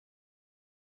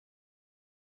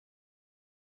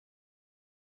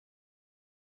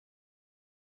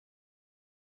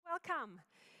Welcome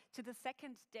to the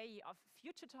second day of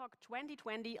Future Talk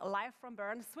 2020, live from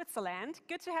Bern, Switzerland.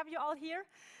 Good to have you all here.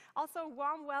 Also,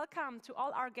 warm welcome to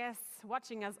all our guests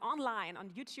watching us online on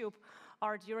YouTube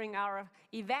or during our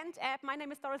event app. My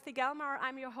name is Dorothy Gelmar.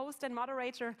 I'm your host and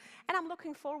moderator, and I'm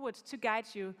looking forward to guide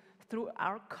you through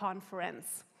our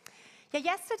conference.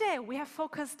 Yesterday we have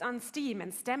focused on STEAM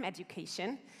and STEM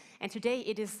education, and today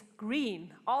it is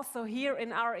green, also here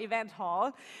in our event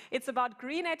hall. It's about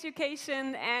green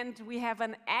education, and we have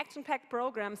an action-packed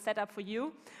program set up for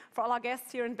you, for all our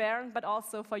guests here in Bern, but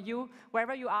also for you,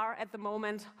 wherever you are at the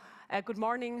moment. Good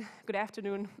morning, good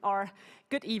afternoon, or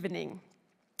good evening.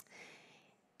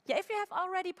 If you have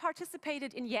already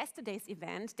participated in yesterday's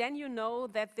event, then you know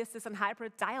that this is a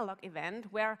hybrid dialogue event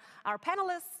where our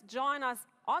panelists join us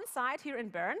on site here in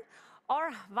Bern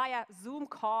or via Zoom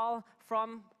call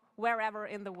from wherever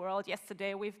in the world.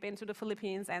 Yesterday we've been to the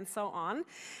Philippines and so on.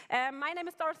 My name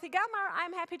is Dorothy Gelmar.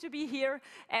 I'm happy to be here,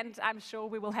 and I'm sure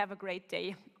we will have a great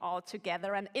day all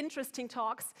together and interesting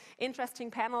talks,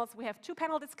 interesting panels. We have 2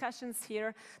 panel discussions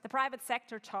here, the private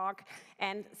sector talk,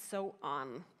 and so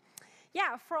on.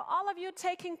 For all of you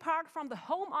taking part from the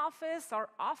home office or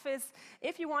office,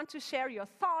 if you want to share your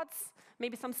thoughts,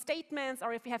 maybe some statements,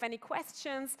 or if you have any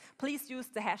questions, please use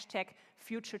the hashtag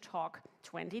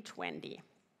FutureTalk2020.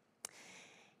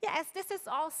 As this is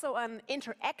also an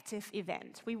interactive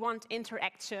event, we want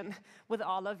interaction with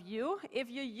all of you. If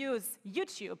you use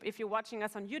YouTube, if you're watching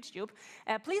us on YouTube,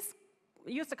 please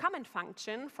use the comment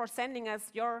function for sending us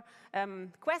your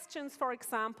questions, for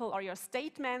example, or your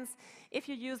statements. If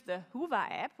you use the Whova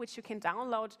app, which you can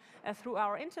download through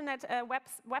our internet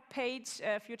webpage,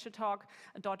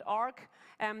 futuretalk.org,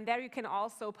 there you can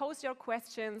also post your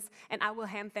questions, and I will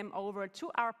hand them over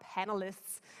to our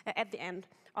panelists at the end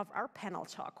of our panel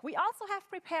talk. We also have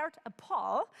prepared a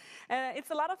poll.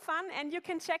 It's a lot of fun, and you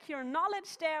can check your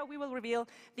knowledge there. We will reveal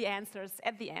the answers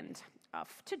at the end of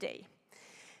today.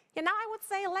 Now I would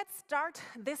say let's start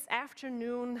this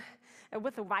afternoon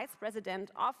with the Vice President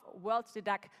of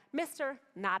WorldDidac, Mr.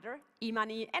 Nader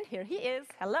Imani, and here he is.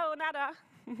 Hello, Nader.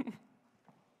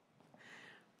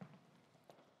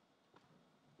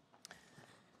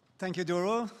 Thank you,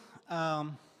 Doro.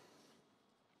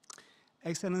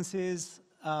 Excellencies,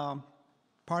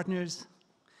 partners,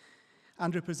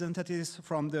 and representatives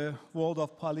from the world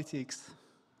of politics,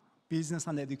 business,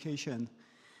 and education,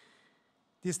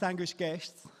 distinguished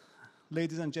guests,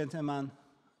 ladies and gentlemen,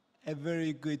 a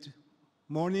very good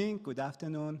morning, good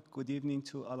afternoon, good evening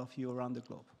to all of you around the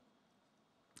globe.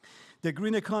 The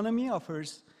green economy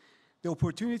offers the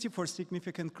opportunity for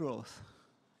significant growth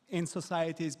in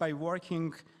societies by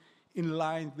working in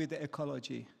line with the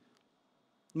ecology,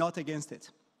 not against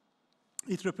it.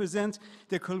 It represents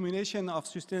the culmination of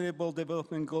sustainable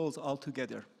development goals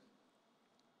altogether.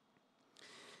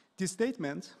 This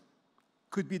statement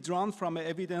could be drawn from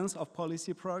evidence of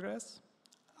policy progress,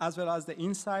 as well as the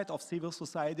insight of civil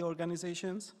society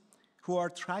organizations who are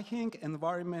tracking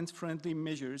environment-friendly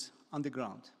measures on the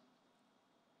ground.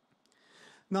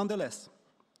 Nonetheless,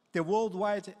 the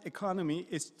worldwide economy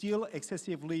is still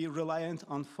excessively reliant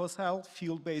on fossil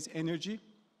fuel-based energy,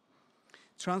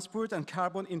 transport, and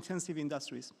carbon-intensive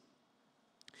industries.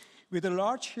 With a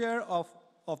large share of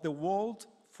the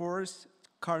workforce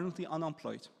currently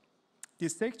unemployed,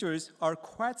 these sectors are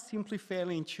quite simply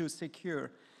failing to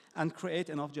secure and create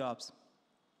enough jobs.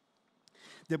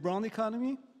 The brown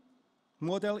economy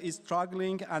model is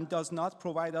struggling and does not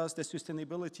provide us the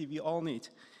sustainability we all need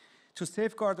to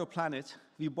safeguard the planet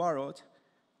we borrowed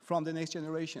from the next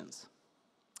generations,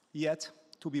 yet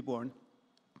to be born.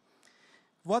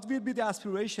 What will be the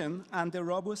aspiration and the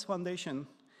robust foundation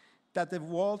that the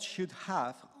world should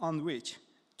have on which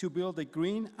to build a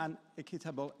green and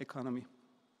equitable economy?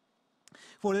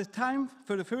 For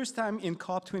the first time in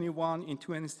COP21 in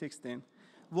 2016,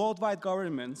 worldwide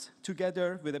governments,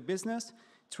 together with the business,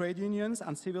 trade unions,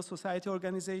 and civil society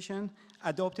organizations,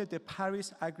 adopted the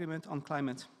Paris Agreement on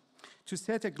Climate to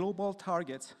set a global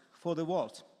target for the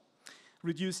world,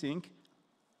 reducing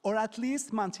or at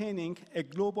least maintaining a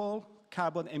global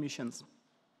carbon emissions.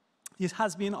 This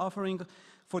has been offering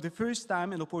for the first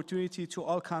time an opportunity to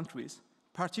all countries,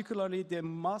 particularly the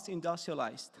most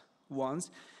industrialized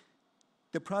ones,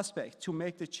 the prospect to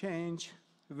make the change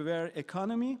where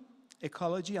economy,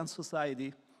 ecology, and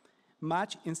society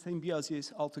match in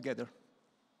symbiosis altogether.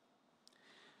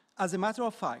 As a matter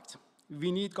of fact,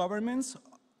 we need governments,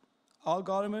 all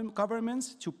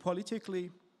governments, to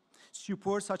politically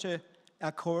support such an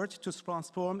accord to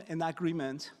transform an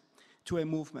agreement to a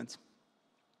movement.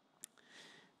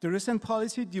 The recent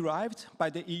policy derived by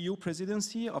the EU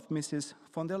presidency of Mrs.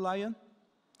 von der Leyen,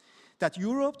 that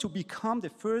Europe to become the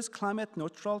first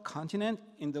climate-neutral continent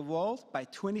in the world by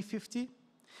 2050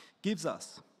 gives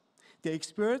us, the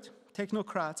experts,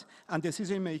 technocrats, and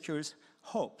decision makers,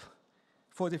 hope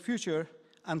for the future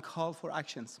and call for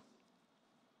actions.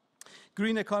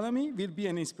 Green economy will be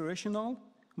an inspirational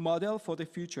model for the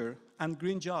future, and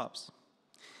green jobs,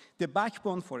 the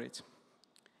backbone for it.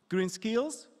 Green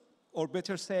skills, or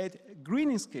better said,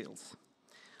 greening skills,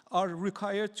 are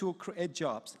required to create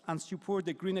jobs and support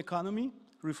the green economy,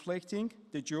 reflecting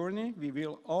the journey we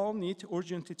will all need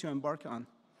urgently to embark on,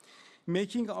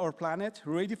 making our planet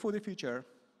ready for the future,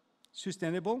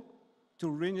 sustainable, to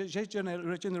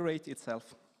regenerate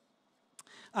itself.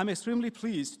 I'm extremely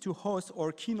pleased to host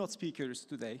our keynote speakers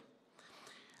today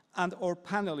and our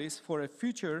panelists for a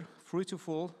future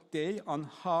fruitful day on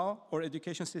how our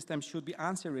education system should be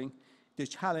answering the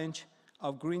challenge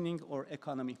of greening our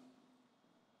economy.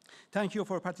 Thank you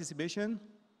for your participation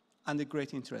and the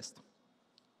great interest.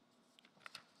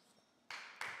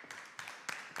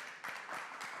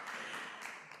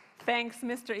 Thanks,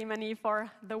 Mr. Imani,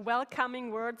 for the welcoming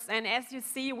words. And as you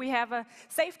see, we have a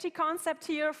safety concept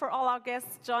here for all our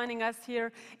guests joining us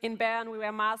here in Bern. We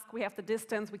wear masks, we have the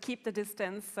distance, we keep the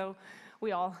distance, so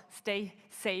we all stay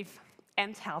safe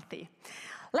and healthy.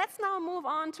 Let's now move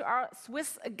on to our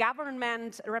Swiss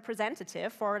government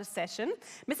representative for the session,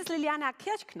 Mrs. Liliana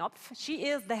Kirchknopf. She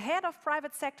is the head of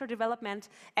private sector development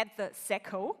at the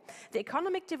SECO, the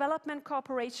Economic Development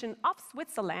Corporation of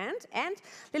Switzerland, and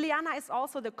Liliana is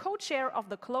also the co-chair of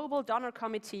the Global Donor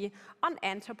Committee on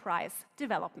Enterprise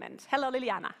Development. Hello,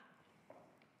 Liliana.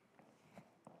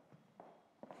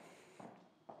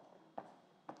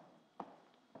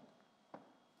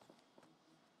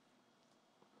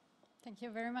 Thank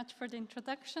you very much for the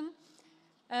introduction.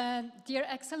 Dear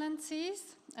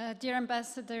Excellencies, dear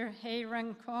Ambassador He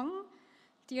Reng-Kwong,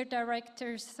 dear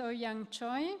Director So-Young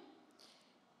Choi,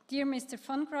 dear Mr.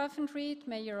 von Grafenried,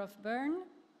 Mayor of Bern,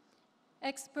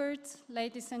 experts,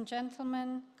 ladies and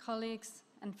gentlemen, colleagues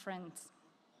and friends.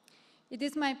 It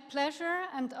is my pleasure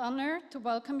and honor to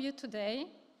welcome you today,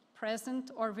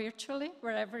 present or virtually,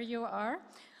 wherever you are,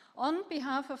 on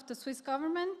behalf of the Swiss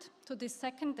government, to the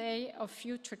second day of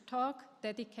Future Talk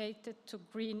dedicated to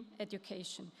green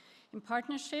education, in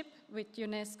partnership with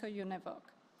UNESCO-UNEVOC.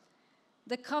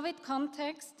 The COVID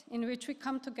context in which we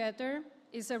come together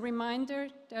is a reminder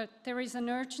that there is an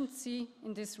urgency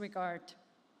in this regard.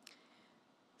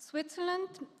 Switzerland,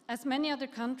 as many other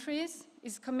countries,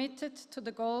 is committed to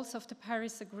the goals of the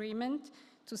Paris Agreement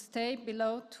to stay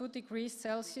below 2 degrees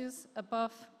Celsius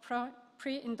above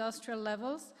pre-industrial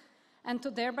levels and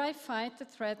to thereby fight the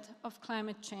threat of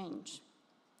climate change.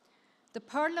 The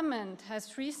Parliament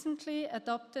has recently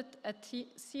adopted a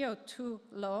CO2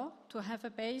 law to have a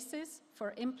basis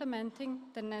for implementing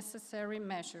the necessary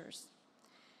measures.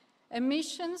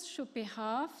 Emissions should be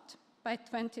halved by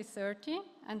 2030,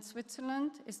 and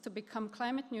Switzerland is to become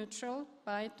climate neutral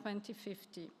by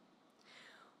 2050.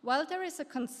 While there is a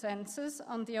consensus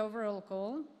on the overall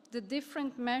goal, the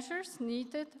different measures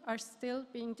needed are still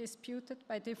being disputed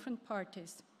by different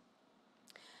parties.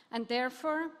 And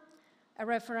therefore, a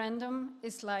referendum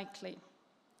is likely.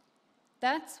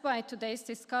 That's why today's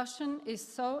discussion is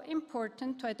so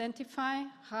important, to identify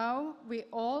how we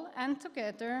all and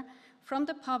together, from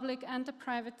the public and the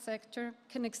private sector,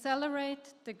 can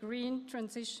accelerate the green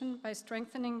transition by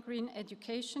strengthening green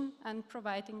education and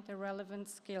providing the relevant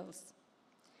skills.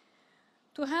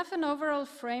 To have an overall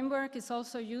framework is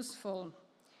also useful.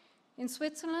 In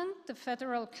Switzerland, the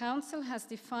Federal Council has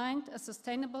defined a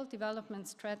sustainable development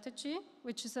strategy,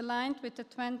 which is aligned with the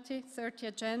 2030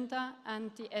 Agenda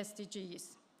and the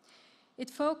SDGs. It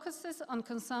focuses on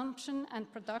consumption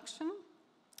and production,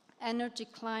 energy,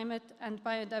 climate, and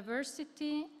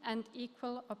biodiversity, and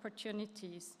equal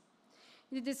opportunities.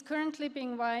 It is currently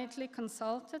being widely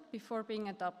consulted before being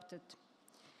adopted.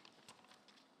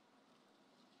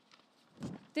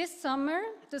 This summer,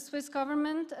 the Swiss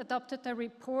government adopted a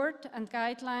report and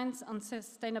guidelines on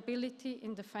sustainability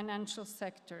in the financial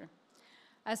sector.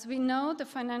 As we know, the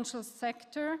financial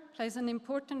sector plays an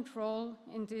important role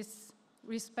in this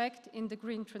respect in the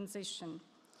green transition.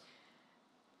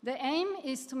 The aim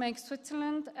is to make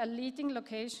Switzerland a leading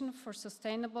location for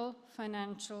sustainable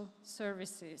financial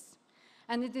services.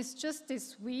 And it is just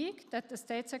this week that the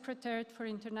State Secretariat for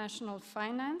International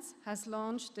Finance has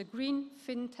launched the Green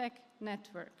FinTech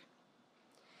Network.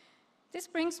 This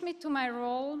brings me to my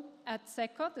role at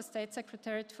SECO, the State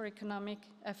Secretariat for Economic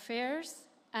Affairs,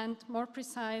 and more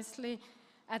precisely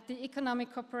at the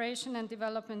Economic Cooperation and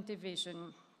Development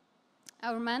Division.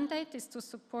 Our mandate is to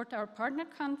support our partner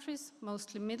countries,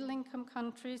 mostly middle-income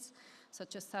countries,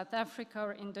 such as South Africa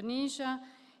or Indonesia,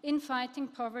 in fighting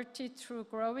poverty through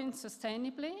growing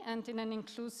sustainably and in an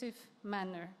inclusive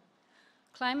manner.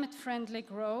 Climate-friendly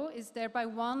growth is thereby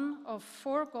one of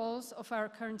 4 goals of our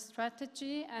current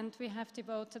strategy, and we have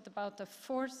devoted about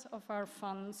 1/4 of our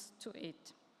funds to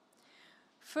it.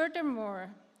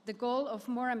 Furthermore, the goal of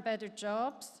more and better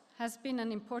jobs has been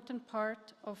an important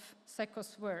part of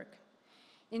SECO's work.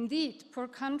 Indeed,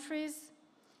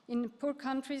 in poor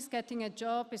countries, getting a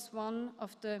job is one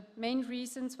of the main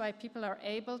reasons why people are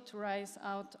able to rise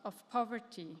out of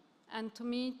poverty. And to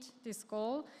meet this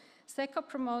goal, SECO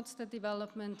promotes the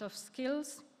development of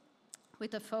skills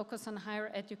with a focus on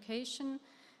higher education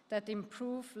that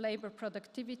improve labor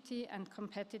productivity and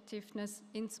competitiveness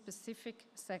in specific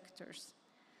sectors.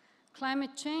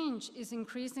 Climate change is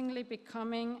increasingly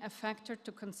becoming a factor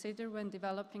to consider when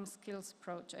developing skills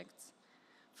projects.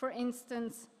 For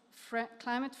instance,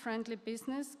 climate-friendly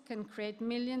business can create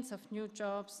millions of new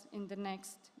jobs in the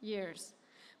next years.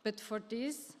 But for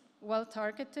this,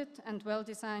 well-targeted and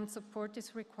well-designed support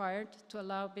is required to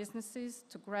allow businesses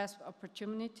to grasp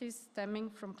opportunities stemming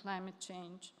from climate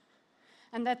change.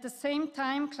 And at the same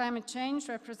time, climate change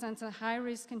represents a high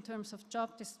risk in terms of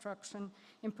job destruction,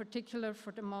 in particular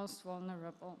for the most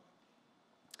vulnerable.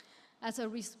 As a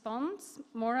response,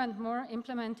 more and more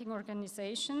implementing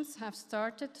organizations have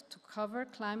started to cover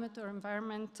climate or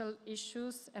environmental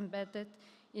issues embedded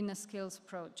in a skills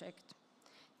project.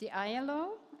 The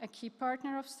ILO, a key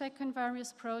partner of SECO in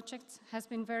various projects, has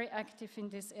been very active in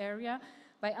this area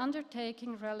by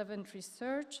undertaking relevant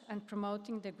research and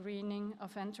promoting the greening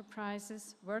of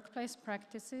enterprises, workplace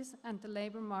practices, and the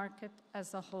labor market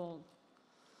as a whole.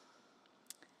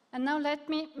 And now let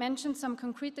me mention some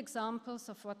concrete examples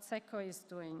of what SECO is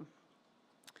doing.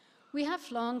 We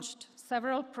have launched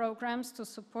several programs to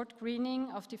support greening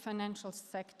of the financial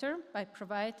sector by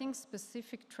providing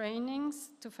specific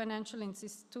trainings to financial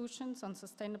institutions on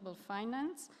sustainable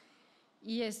finance,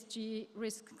 ESG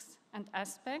risks and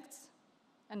aspects,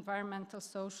 environmental,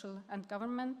 social, and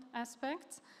government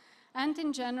aspects, and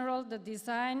in general, the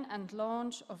design and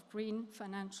launch of green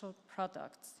financial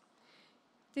products.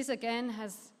 This again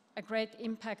has a great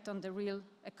impact on the real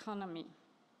economy.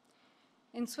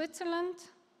 In Switzerland,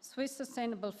 Swiss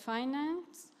Sustainable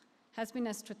Finance has been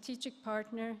a strategic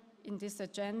partner in this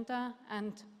agenda,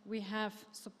 and we have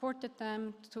supported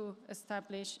them to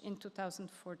establish in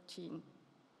 2014.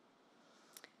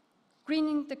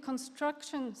 Greening the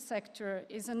construction sector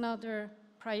is another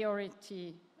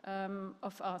priority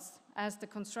of us, as the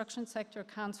construction sector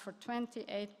accounts for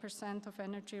 28% of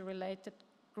energy-related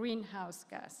greenhouse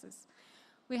gases.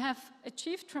 We have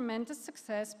achieved tremendous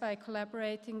success by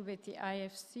collaborating with the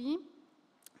IFC,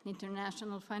 the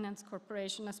International Finance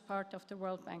Corporation, as part of the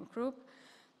World Bank Group,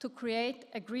 to create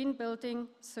a green building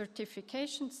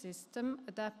certification system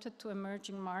adapted to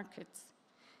emerging markets.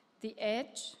 The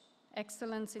EDGE,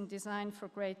 Excellence in Design for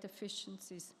Great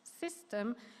Efficiencies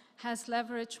system, has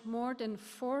leveraged more than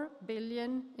 4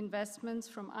 billion investments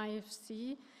from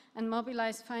IFC and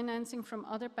mobilized financing from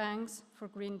other banks for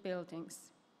green buildings.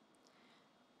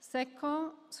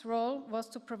 SECO's role was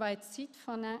to provide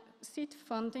seed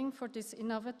funding for this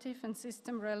innovative and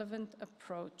system-relevant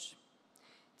approach.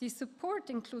 The support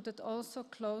included also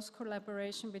close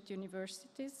collaboration with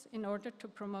universities in order to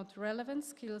promote relevant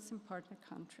skills in partner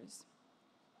countries.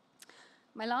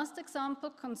 My last example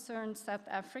concerns South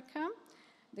Africa,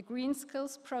 the Green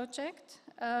Skills Project,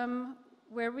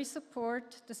 where we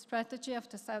support the strategy of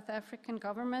the South African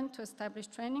government to establish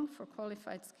training for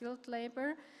qualified skilled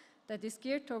labor that is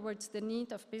geared towards the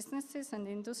need of businesses and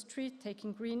industry,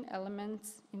 taking green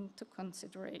elements into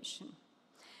consideration.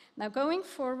 Now, going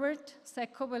forward,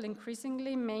 SECO will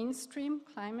increasingly mainstream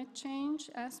climate change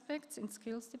aspects in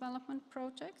skills development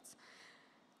projects,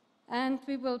 and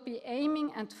we will be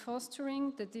aiming at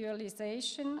fostering the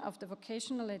dualization of the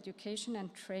vocational education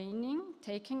and training,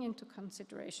 taking into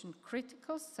consideration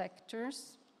critical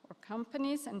sectors or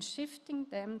companies and shifting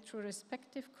them through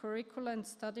respective curricula and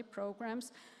study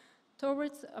programs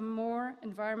towards a more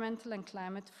environmental and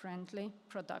climate-friendly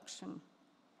production.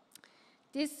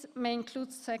 This may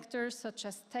include sectors such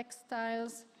as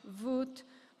textiles, wood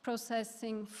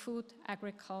processing, food,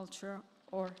 agriculture,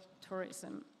 or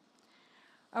tourism.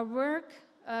 Our work,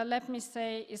 let me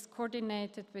say, is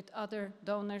coordinated with other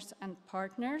donors and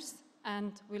partners,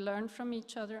 and we learn from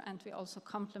each other, and we also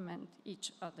complement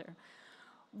each other.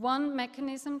 One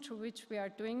mechanism through which we are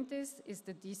doing this is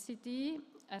the DCD,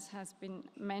 as has been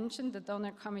mentioned, the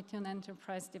Donor Committee on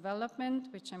Enterprise Development,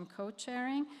 which I'm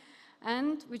co-chairing,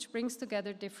 and which brings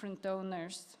together different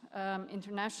donors,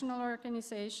 international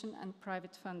organizations and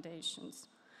private foundations.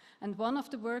 And one of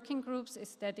the working groups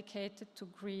is dedicated to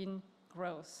green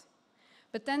growth.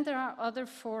 But then there are other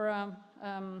fora,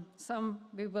 some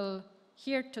we will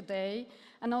hear today,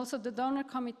 and also the Donor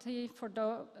Committee for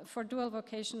Dual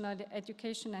Vocational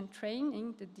Education and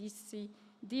Training, the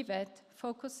DVET,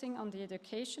 focusing on the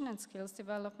education and skills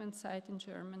development side in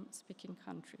German-speaking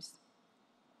countries.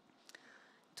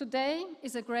 Today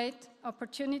is a great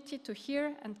opportunity to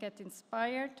hear and get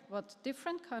inspired what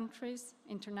different countries,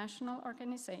 international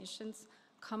organizations,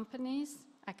 companies,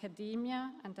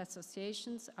 academia, and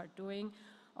associations are doing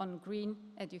on green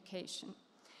education.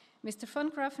 Mr.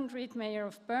 von Grafenried, Mayor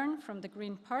of Bern from the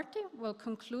Green Party, will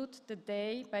conclude the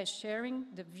day by sharing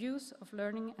the views of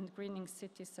Learning and Greening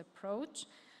Cities approach,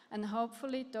 and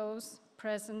hopefully those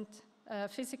present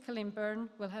physically in Bern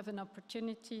will have an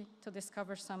opportunity to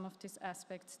discover some of these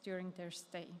aspects during their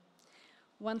stay.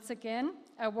 Once again,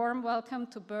 a warm welcome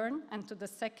to Bern and to the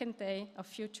second day of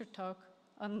Future Talk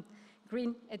on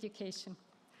green education.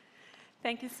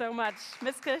 Thank you so much,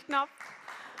 Ms. Kirchknopf,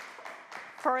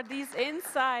 for these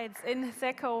insights in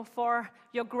SECO, for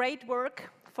your great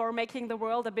work, for making the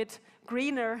world a bit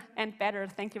greener and better.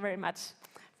 Thank you very much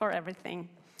for everything.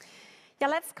 Yeah,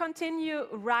 let's continue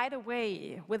right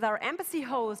away with our embassy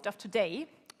host of today,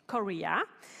 Korea,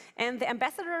 and the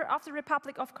ambassador of the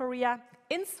Republic of Korea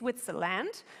in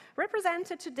Switzerland,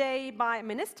 represented today by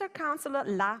Minister Councillor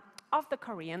La of the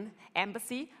Korean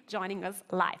Embassy, joining us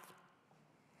live.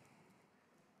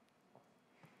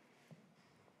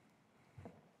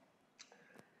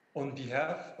 On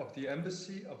behalf of the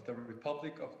Embassy of the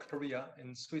Republic of Korea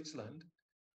in Switzerland,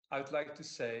 I would like to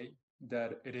say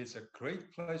that it is a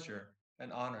great pleasure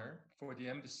and honor for the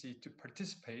Embassy to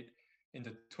participate in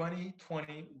the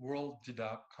 2020 World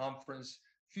JIDA Conference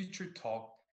Future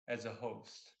Talk as a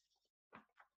host.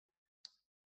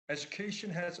 Education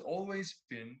has always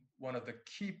been one of the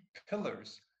key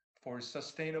pillars for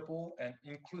sustainable and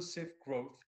inclusive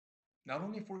growth, not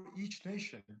only for each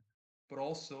nation, but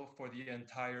also for the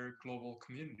entire global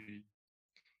community.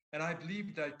 And I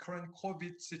believe that current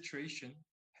COVID situation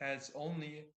has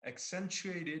only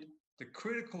accentuated the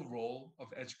critical role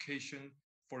of education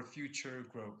for future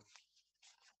growth.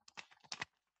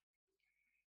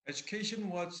 Education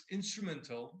was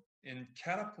instrumental in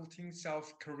catapulting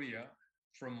South Korea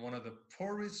from one of the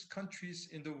poorest countries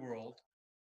in the world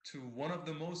to one of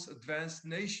the most advanced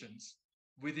nations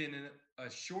within a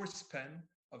short span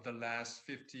of the last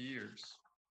 50 years.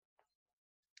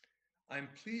 I'm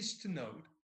pleased to note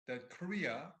that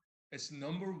Korea is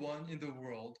 #1 in the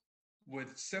world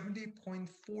with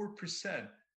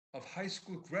 70.4% of high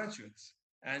school graduates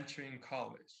entering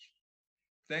college.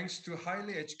 Thanks to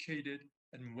highly educated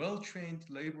and well-trained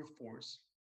labor force,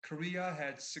 Korea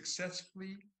had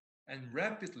successfully and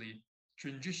rapidly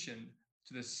transitioned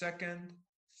to the second,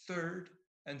 third,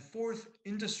 and fourth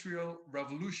industrial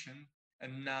revolution,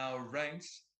 and now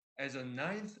ranks as the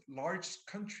 9th largest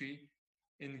country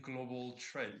in global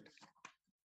trade.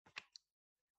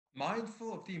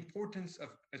 Mindful of the importance of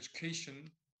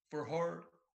education for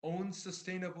her own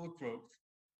sustainable growth,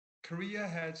 Korea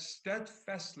has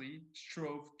steadfastly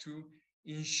strove to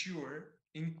ensure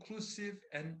inclusive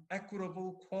and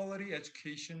equitable quality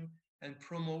education and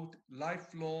promote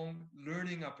lifelong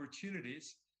learning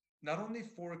opportunities, not only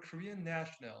for Korean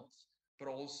nationals, but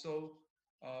also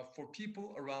for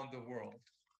people around the world.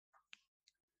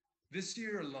 This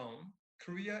year alone,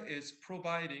 Korea is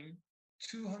providing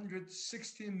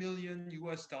 $260 million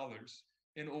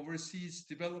in overseas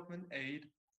development aid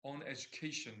on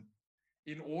education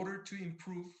in order to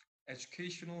improve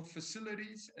educational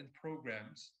facilities and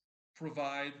programs,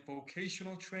 provide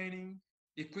vocational training,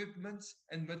 equipment,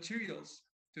 and materials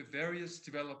to various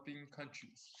developing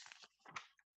countries.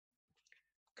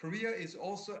 Korea is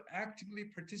also actively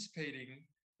participating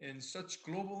in such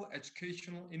global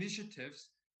educational initiatives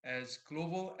as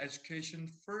Global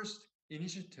Education First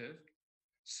initiative,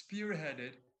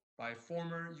 spearheaded by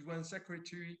former UN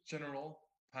Secretary General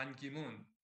Ban Ki-moon.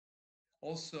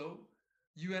 Also,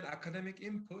 UN Academic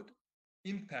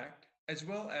Impact, as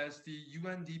well as the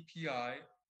UNDPI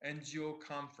NGO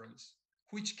Conference,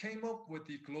 which came up with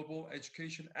the Global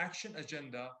Education Action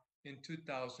Agenda in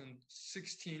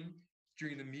 2016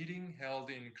 during the meeting held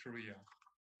in Korea.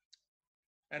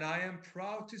 And I am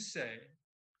proud to say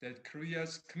that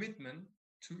Korea's commitment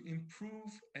to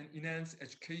improve and enhance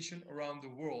education around the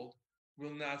world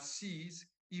will not cease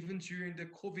even during the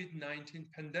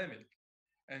COVID-19 pandemic.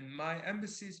 And my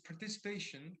embassy's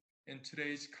participation in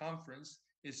today's conference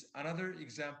is another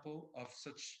example of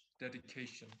such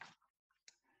dedication.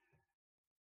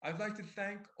 I'd like to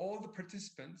thank all the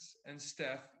participants and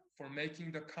staff for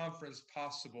making the conference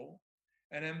possible,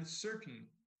 and I'm certain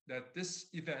that this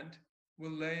event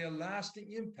will lay a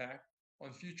lasting impact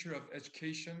on future of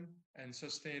education and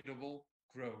sustainable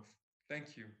growth.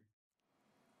 Thank you.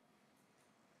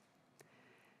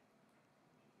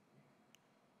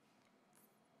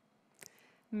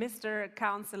 Mr.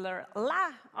 Counselor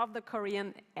La of the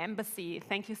Korean Embassy,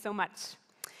 thank you so much.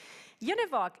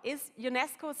 UNEVOC is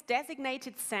UNESCO's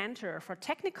designated center for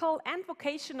technical and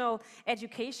vocational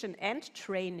education and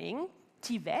training,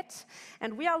 TVET,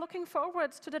 and we are looking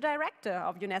forward to the director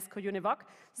of UNESCO UNEVOC,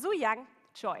 Soo-Young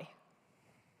Choi.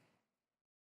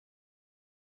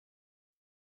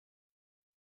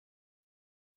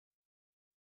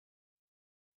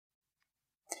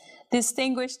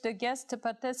 Distinguished guest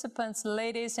participants,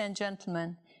 ladies and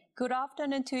gentlemen, good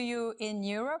afternoon to you in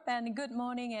Europe and good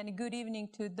morning and good evening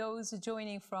to those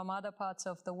joining from other parts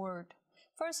of the world.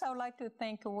 First, I would like to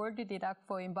thank World Didact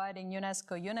for inviting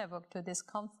UNESCO UNEVOC to this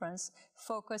conference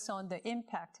focused on the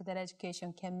impact that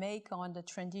education can make on the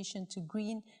transition to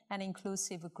green and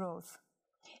inclusive growth.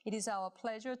 It is our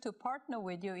pleasure to partner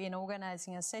with you in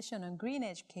organizing a session on green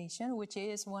education, which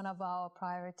is one of our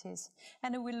priorities,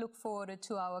 and we look forward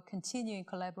to our continuing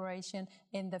collaboration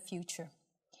in the future.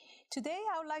 Today,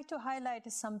 I would like to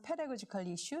highlight some pedagogical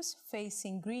issues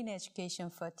facing green education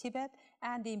for Tibet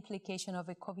and the implication of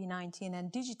COVID-19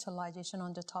 and digitalization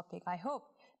on the topic. I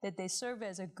hope that they serve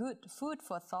as a good food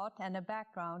for thought and a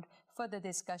background for the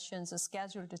discussions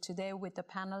scheduled today with the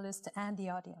panelists and the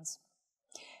audience.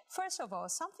 First of all,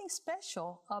 something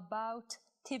special about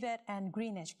Tibet and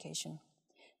green education.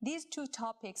 These two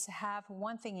topics have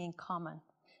one thing in common.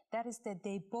 That is that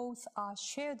they both are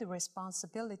shared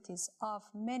responsibilities of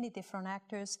many different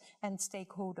actors and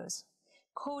stakeholders.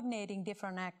 Coordinating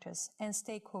different actors and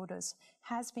stakeholders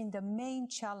has been the main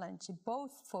challenge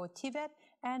both for Tibet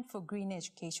and for green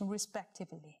education,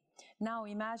 respectively. Now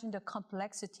imagine the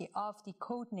complexity of the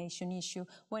coordination issue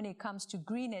when it comes to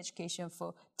green education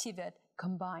for Tibet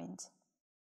combined.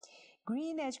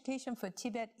 Green education for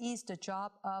Tibet is the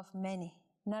job of many,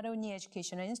 not only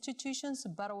educational institutions,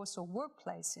 but also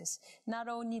workplaces, not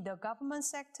only the government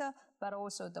sector, but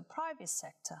also the private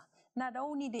sector, not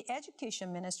only the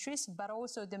education ministries, but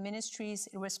also the ministries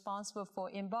responsible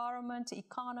for environment,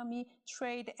 economy,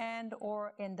 trade,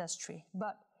 and/or industry.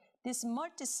 But this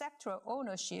multi-sectoral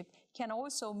ownership can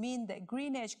also mean that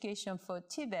green education for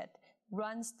Tibet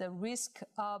runs the risk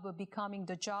of becoming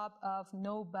the job of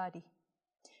nobody.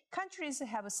 Countries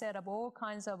have set up all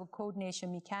kinds of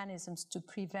coordination mechanisms to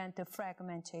prevent the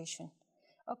fragmentation.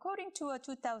 According to a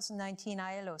 2019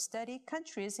 ILO study,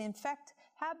 countries, in fact,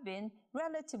 have been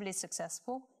relatively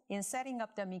successful in setting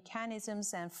up the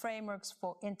mechanisms and frameworks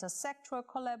for intersectoral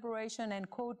collaboration and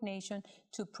coordination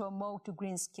to promote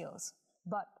green skills.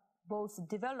 But both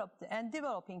developed and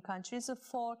developing countries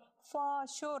fall far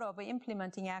short of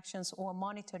implementing actions or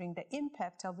monitoring the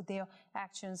impact of their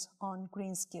actions on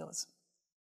green skills.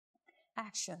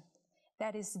 Action.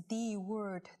 That is the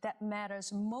word that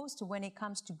matters most when it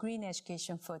comes to green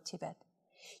education for Tibet.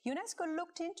 UNESCO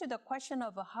looked into the question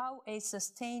of how a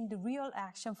sustained real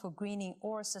action for greening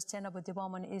or sustainable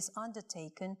development is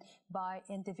undertaken by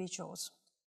individuals.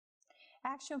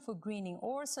 Action for greening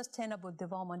or sustainable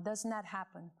development does not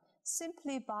happen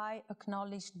simply by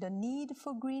acknowledging the need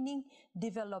for greening,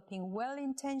 developing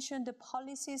well-intentioned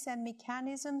policies and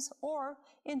mechanisms, or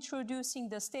introducing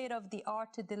the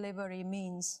state-of-the-art delivery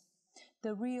means.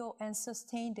 The real and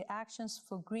sustained actions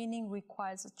for greening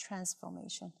requires a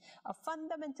transformation, a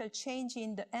fundamental change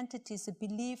in the entity's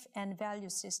belief and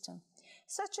value system.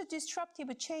 Such a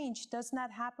disruptive change does not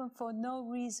happen for no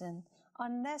reason,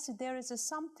 unless there is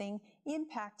something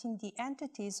impacting the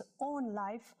entity's own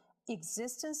life,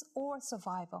 existence, or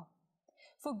survival.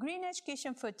 For green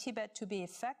education for Tibet to be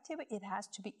effective, it has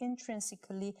to be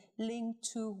intrinsically linked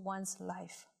to one's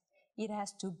life. It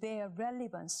has to bear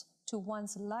relevance to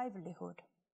one's livelihood.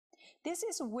 This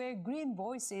is where Green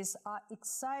Voices are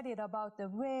excited about the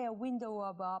rare window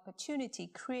of opportunity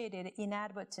created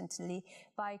inadvertently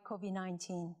by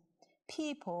COVID-19.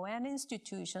 People and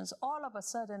institutions all of a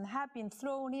sudden have been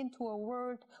thrown into a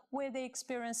world where they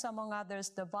experience, among others,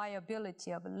 the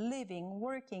viability of living,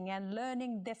 working, and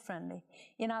learning differently.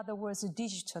 In other words,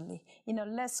 digitally, in a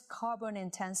less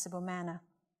carbon-intensive manner.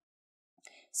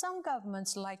 Some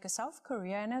governments like South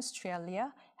Korea and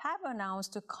Australia have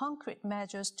announced concrete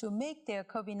measures to make their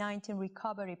COVID-19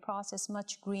 recovery process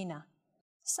much greener.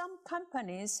 Some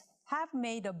companies have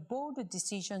made a bold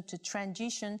decision to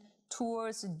transition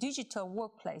towards digital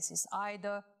workplaces,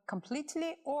 either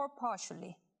completely or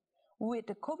partially. With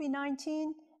the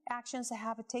COVID-19, actions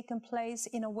have taken place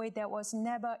in a way that was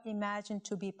never imagined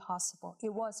to be possible.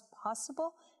 It was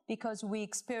possible because we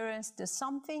experienced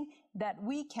something that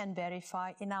we can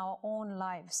verify in our own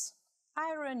lives.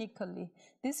 Ironically,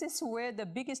 this is where the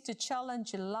biggest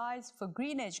challenge lies for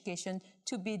green education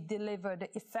to be delivered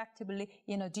effectively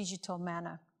in a digital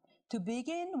manner. To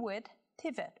begin with,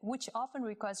 TVET, which often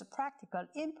requires practical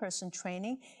in-person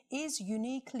training, is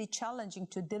uniquely challenging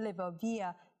to deliver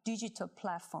via digital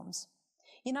platforms.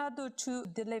 In order to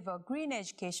deliver green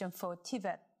education for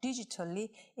TVET digitally,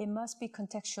 it must be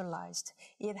contextualized.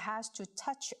 It has to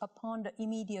touch upon the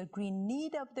immediate green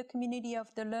need of the community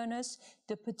of the learners,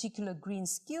 the particular green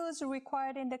skills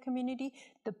required in the community,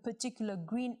 the particular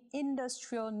green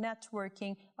industrial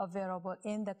networking available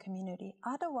in the community.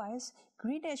 Otherwise,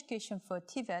 green education for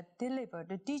TVET delivered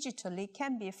digitally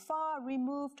can be far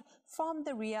removed from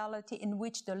the reality in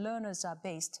which the learners are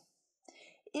based.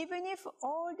 Even if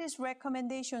all these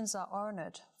recommendations are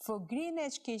honored, for green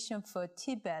education for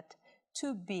TVET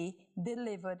to be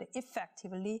delivered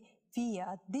effectively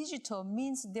via digital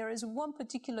means there is one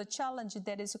particular challenge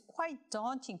that is quite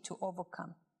daunting to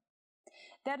overcome.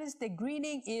 That is, the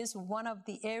greening is one of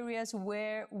the areas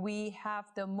where we have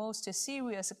the most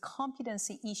serious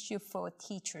competency issue for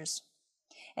teachers.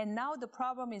 And now the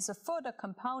problem is further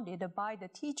compounded by the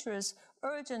teachers'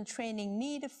 urgent training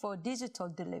need for digital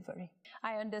delivery.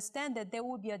 I understand that there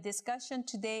will be a discussion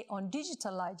today on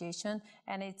digitalization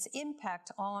and its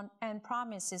impact on and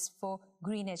promises for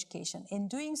green education. In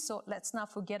doing so, let's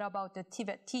not forget about the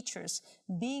TVET teachers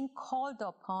being called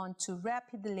upon to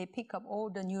rapidly pick up all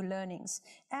the new learnings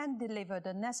and deliver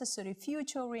the necessary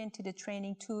future-oriented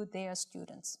training to their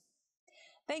students.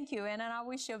 Thank you, and I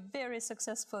wish you a very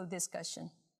successful discussion.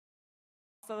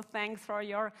 So thanks for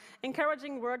your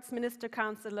encouraging words, Minister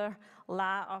Councillor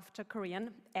La of the Korean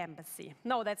Embassy.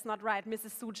 No, that's not right,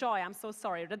 Mrs. Soo Choi, I'm so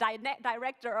sorry, the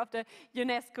director of the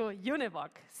UNESCO UNEVOC.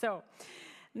 So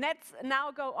let's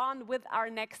now go on with our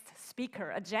next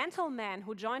speaker, a gentleman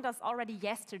who joined us already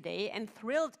yesterday and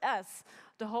thrilled us,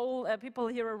 the whole people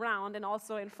here around and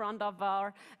also in front of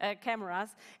our cameras,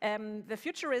 the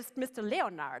futurist Mr.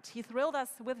 Leonard. He thrilled us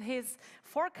with his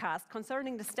forecast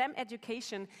concerning the STEM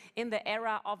education in the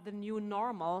era of the new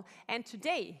normal. And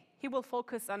today he will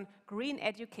focus on green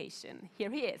education.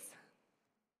 Here he is.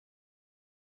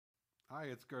 Hi,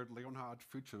 it's Gerd Leonhard,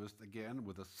 futurist again,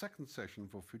 with a second session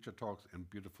for Future Talks in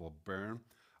beautiful Bern.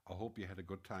 I hope you had a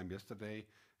good time yesterday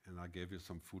and I gave you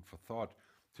some food for thought.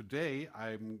 Today,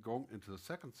 I'm going into the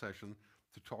second session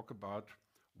to talk about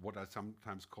what I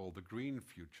sometimes call the green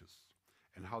futures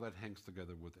and how that hangs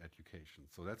together with education.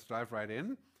 So let's dive right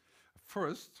in.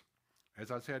 First,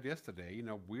 as I said yesterday,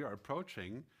 we are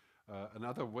approaching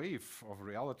another wave of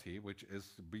reality, which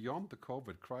is beyond the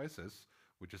COVID crisis,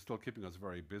 which is still keeping us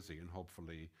very busy and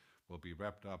hopefully will be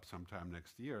wrapped up sometime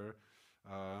next year.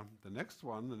 The next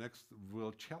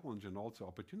real challenge and also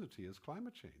opportunity is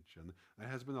climate change. And it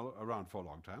has been around for a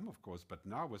long time, of course, but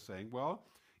now we're saying, well,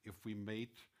 if we made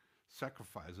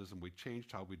sacrifices and we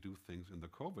changed how we do things in the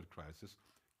COVID crisis,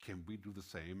 can we do the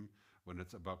same when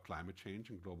it's about climate change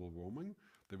and global warming?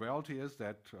 The reality is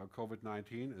that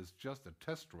COVID-19 is just a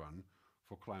test run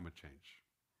for climate change.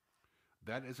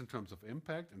 That is in terms of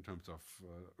impact, in terms of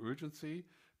urgency,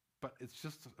 but it's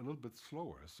just a little bit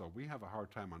slower. So we have a hard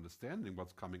time understanding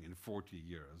what's coming in 40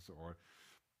 years.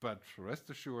 But rest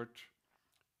assured,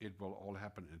 it will all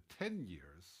happen in 10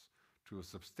 years to a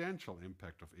substantial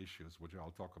impact of issues, which I'll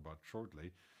talk about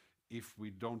shortly, if we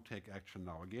don't take action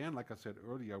now. Again, like I said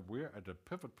earlier, we're at a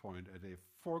pivot point, at a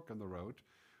fork in the road,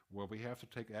 where we have to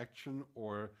take action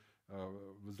or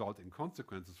result in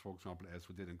consequences, for example, as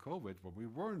we did in COVID, where we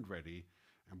weren't ready.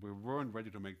 And we weren't ready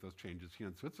to make those changes. Here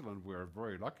in Switzerland, we're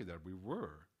very lucky that we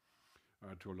were,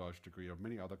 to a large degree. Of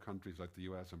many other countries like the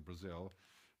US and Brazil,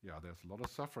 yeah, there's a lot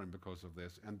of suffering because of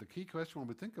this. And the key question when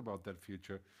we think about that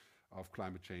future of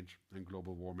climate change and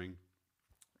global warming,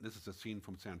 this is a scene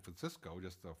from San Francisco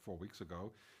just 4 weeks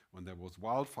ago, when there was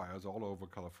wildfires all over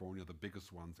California, the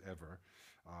biggest ones ever.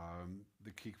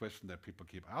 The key question that people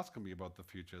keep asking me about the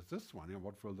future is this one,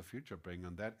 what will the future bring?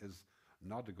 And that is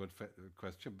not a good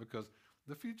question, because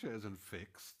the future isn't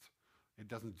fixed. It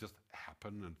doesn't just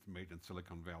happen and made in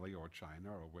Silicon Valley or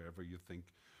China or wherever you think,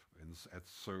 at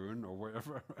CERN or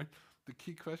wherever, right? The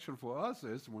key question for us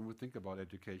is, when we think about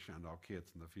education and our kids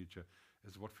in the future,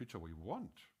 is what future we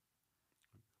want.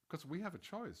 Because we have a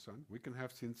choice, right? We can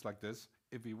have scenes like this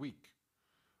every week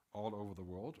all over the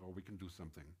world, or we can do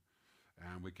something.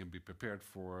 And we can be prepared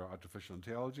for artificial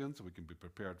intelligence, we can be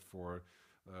prepared for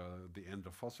the end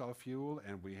of fossil fuel,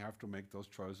 and we have to make those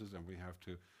choices, and we have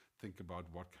to think about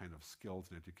what kind of skills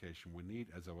and education we need.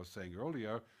 As I was saying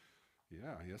earlier,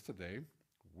 yesterday,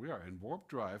 we are in warp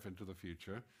drive into the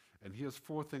future, and here's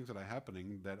 4 things that are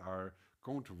happening that are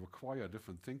going to require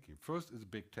different thinking. First is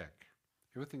big tech.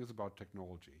 Everything is about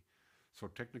technology. So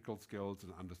technical skills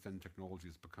and understanding technology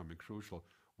is becoming crucial.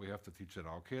 We have to teach it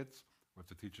our kids, we have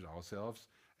to teach it ourselves,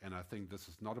 and I think this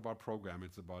is not about programming,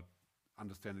 it's about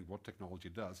understanding what technology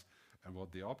does and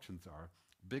what the options are.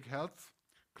 Big health,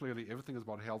 clearly everything is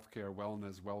about healthcare,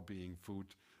 wellness, well-being, food.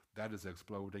 That is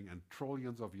exploding, and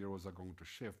trillions of euros are going to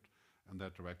shift in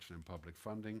that direction in public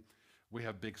funding. We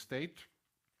have big state.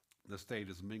 The state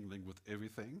is mingling with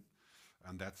everything,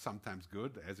 and that's sometimes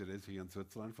good, as it is here in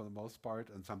Switzerland for the most part,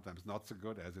 and sometimes not so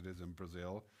good, as it is in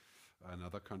Brazil and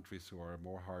other countries who are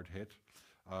more hard hit.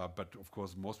 But of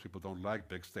course, most people don't like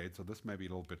big state, so this may be a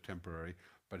little bit temporary.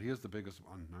 But here's the biggest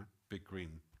one, big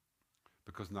green.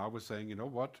 Because now we're saying, you know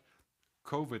what?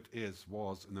 COVID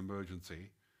was an emergency,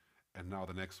 and now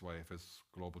the next wave is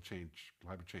global change,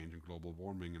 climate change and global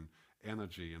warming and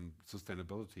energy and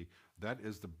sustainability. That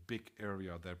is the big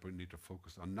area that we need to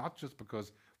focus on, not just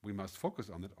because we must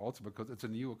focus on it, also because it's a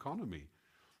new economy.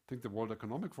 I think the World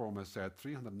Economic Forum has said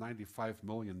 395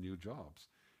 million new jobs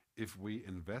if we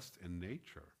invest in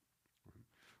nature.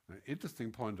 An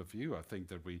interesting point of view, I think,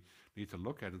 that we need to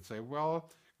look at and say, well,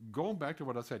 going back to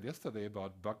what I said yesterday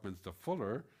about Buckminster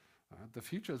Fuller, the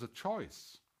future is a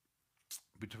choice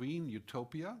between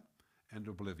utopia and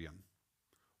oblivion.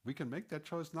 We can make that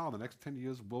choice now. The next 10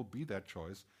 years will be that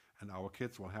choice, and our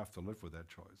kids will have to live with that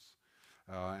choice.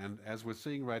 And as we're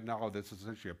seeing right now, this is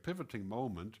essentially a pivoting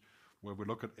moment where we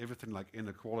look at everything like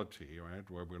inequality, right?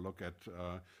 Where we look at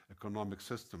economic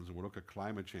systems, and we look at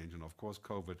climate change, and of course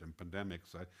COVID and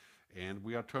pandemics, right? And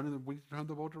we need to turn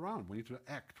the boat around. We need to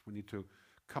act. We need to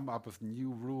come up with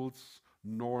new rules,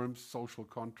 norms, social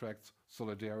contracts,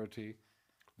 solidarity.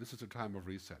 This is a time of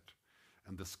reset.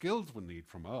 And the skills we need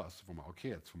from us, from our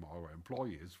kids, from our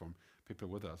employees, from people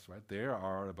with us, right? They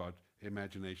are about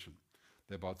imagination.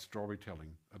 They're about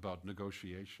storytelling, about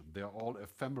negotiation. They're all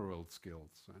ephemeral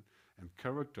skills, right? And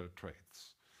character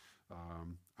traits.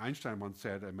 Einstein once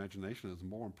said imagination is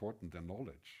more important than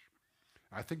knowledge.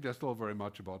 I think they're still very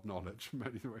much about knowledge,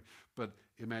 but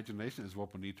imagination is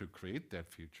what we need to create that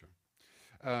future.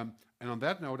 And on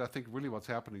that note, I think really what's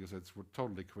happening is it's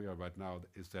totally clear right now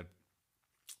is that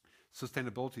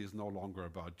sustainability is no longer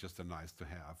about just a nice to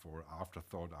have or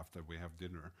afterthought after we have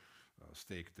dinner,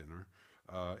 steak dinner.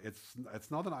 It's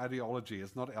not an ideology,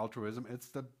 it's not altruism, it's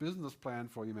the business plan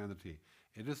for humanity.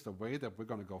 It is the way that we're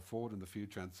going to go forward in the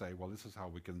future and say, well, this is how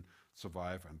we can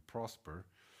survive and prosper.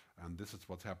 And this is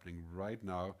what's happening right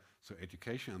now. So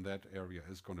education in that area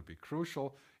is going to be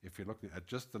crucial. If you're looking at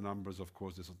just the numbers, of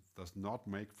course, this does not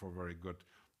make for a very good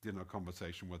dinner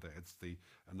conversation, whether it's the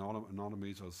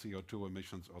anomalies or CO2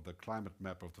 emissions or the climate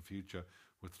map of the future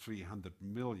with 300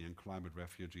 million climate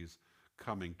refugees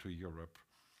coming to Europe,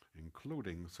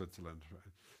 including Switzerland.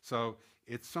 Right? So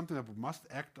it's something that we must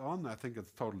act on. I think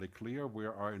it's totally clear we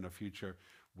are in a future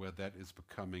where that is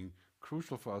becoming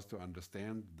crucial for us to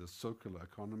understand. The circular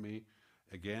economy,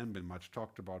 again, been much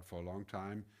talked about for a long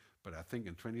time, but I think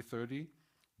in 2030,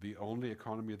 the only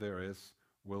economy there is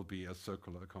will be a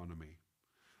circular economy.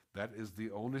 That is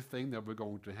the only thing that we're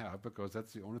going to have, because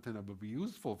that's the only thing that will be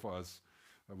useful for us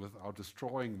without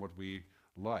destroying what we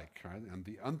like, right? And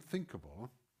the unthinkable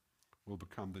will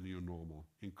become the new normal,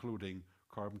 including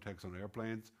carbon tax on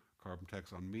airplanes, carbon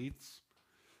tax on meats,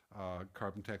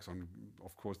 carbon tax on,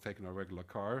 of course, taking a regular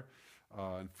car,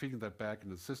 and feeding that back in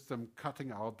the system,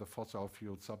 cutting out the fossil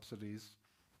fuel subsidies.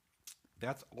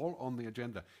 That's all on the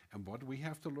agenda. And what do we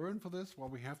have to learn for this? Well,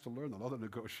 we have to learn a lot of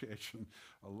negotiation,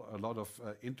 a lot of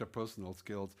interpersonal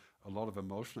skills, a lot of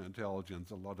emotional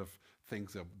intelligence, a lot of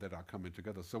things that are coming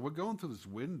together. So we're going through this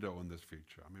window in this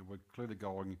future. I mean, we're clearly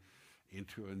going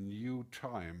into a new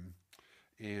time,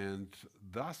 and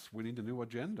thus we need a new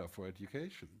agenda for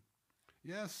education.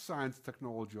 Yes, science,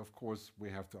 technology, of course, we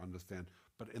have to understand,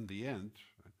 but in the end,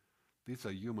 these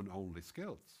are human-only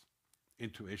skills.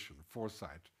 Intuition,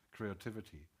 foresight,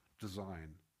 creativity,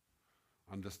 design,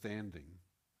 understanding,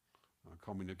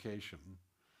 communication,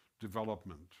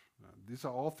 development. These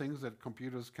are all things that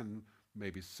computers can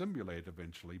maybe simulate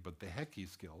eventually, but the hacky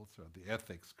skills, the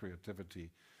ethics, creativity,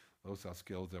 those are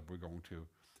skills that we're going to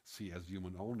see as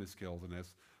human-only skills. And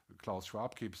as Klaus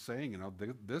Schwab keeps saying,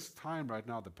 this time right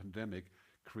now, the pandemic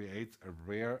creates a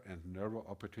rare and narrow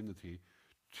opportunity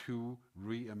to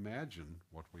reimagine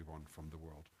what we want from the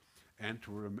world and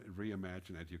to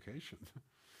reimagine education.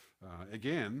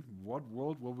 Again, what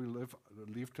world will we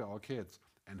leave to our kids,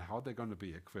 and how they're going to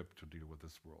be equipped to deal with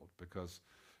this world? Because,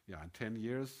 in 10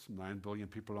 years, 9 billion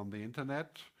people on the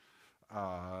internet,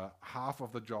 half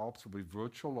of the jobs will be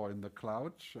virtual or in the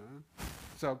cloud.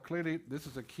 So clearly, this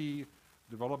is a key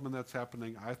development that's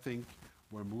happening. I think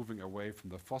we're moving away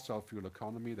from the fossil fuel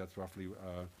economy. That's roughly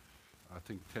I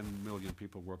think 10 million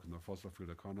people work in the fossil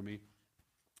fuel economy.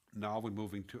 Now we're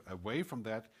moving away from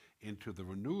that into the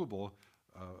renewable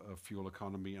fuel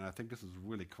economy, and I think this is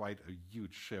really quite a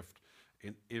huge shift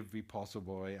in every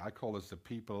possible way. I call this the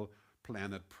people,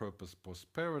 planet, purpose,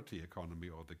 prosperity economy,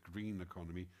 or the green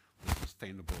economy, the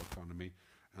sustainable economy.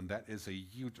 And that is a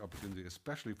huge opportunity,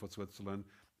 especially for Switzerland,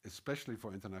 especially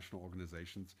for international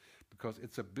organizations, because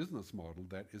it's a business model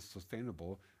that is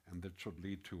sustainable and that should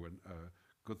lead to a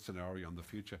good scenario in the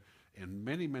future. And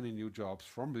many, many new jobs,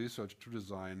 from research to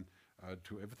design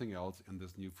to everything else in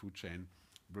this new food chain,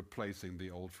 replacing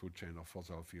the old food chain of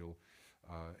fossil fuel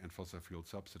and fossil fuel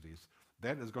subsidies.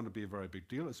 That is going to be a very big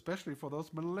deal, especially for those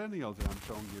millennials that I'm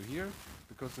showing you here,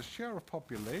 because the share of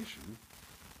population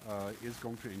is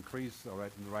going to increase.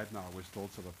 Right now, we're still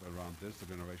sort of around this, the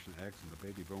Generation X and the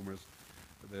baby boomers.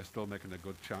 They're still making a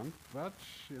good chunk, but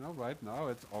right now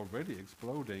it's already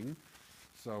exploding.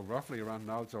 So roughly around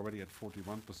now, it's already at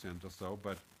 41% or so.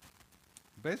 But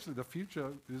basically, the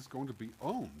future is going to be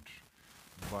owned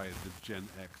by the Gen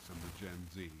X and the Gen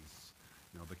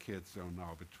Zs. The kids are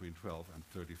now between 12 and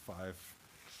 35.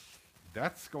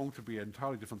 That's going to be an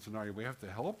entirely different scenario. We have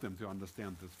to help them to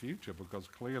understand this future, because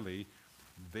clearly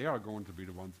they are going to be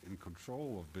the ones in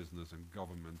control of business and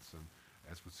governments, and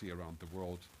as we see around the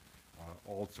world,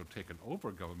 also taken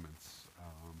over governments.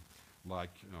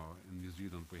 Like in New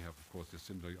Zealand, we have, of course,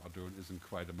 Jacinda Ardern isn't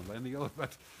quite a millennial,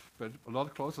 but a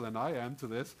lot closer than I am to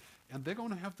this. And they're going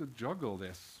to have to juggle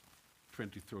this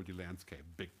 2030 landscape,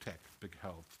 big tech, big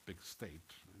health, big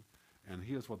state. Right? And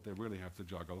here's what they really have to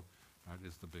juggle,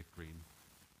 is the big green.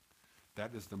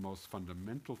 That is the most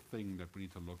fundamental thing that we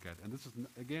need to look at. And this is,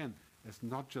 again, it's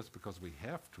not just because we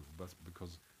have to, but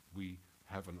because we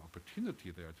have an opportunity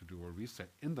there to do a reset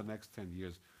in the next 10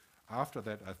 years. After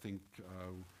that, I think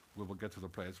we will get to the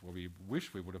place where we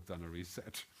wish we would have done a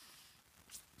reset.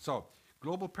 So,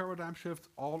 global paradigm shifts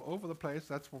all over the place.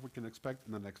 That's what we can expect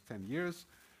in the next 10 years.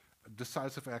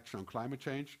 Decisive action on climate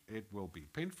change. It will be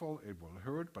painful, it will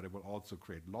hurt, but it will also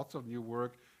create lots of new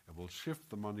work. It will shift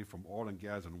the money from oil and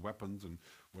gas and weapons and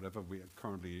whatever we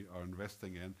currently are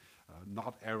investing in.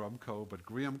 Not Aramco, but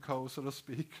Griamco, so to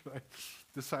speak. Right?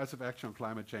 Decisive action on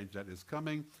climate change, that is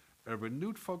coming. A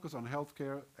renewed focus on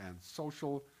healthcare and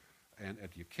social and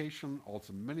education.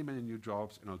 Also many, many new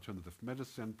jobs in alternative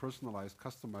medicine, personalized,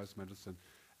 customized medicine,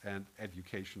 and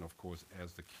education, of course,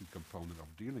 as the key component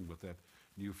of dealing with that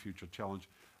new future challenge.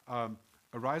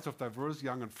 A rise of diverse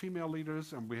young and female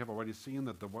leaders, and we have already seen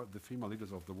that the female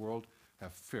leaders of the world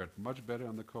have fared much better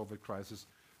in the COVID crisis.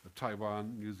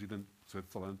 Taiwan, New Zealand,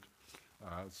 Switzerland,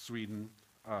 Sweden,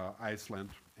 Iceland,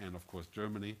 and of course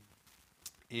Germany.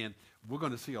 And we're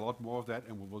going to see a lot more of that,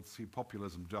 and we will see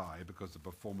populism die, because the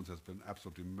performance has been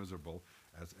absolutely miserable,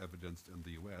 as evidenced in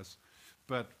the US.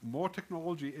 But more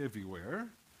technology everywhere,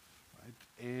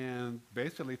 right? And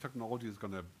basically technology is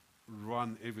going to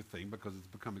run everything, because it's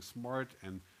becoming smart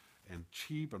and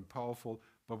cheap and powerful.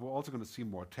 But we're also going to see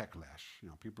more techlash.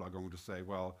 People are going to say,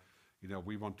 well,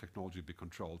 we want technology to be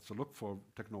controlled. So look for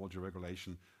technology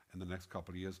regulation in the next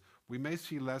couple of years. We may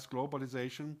see less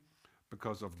globalization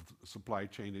because of the supply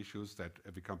chain issues that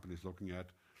every company is looking at.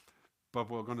 But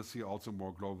we're going to see also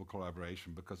more global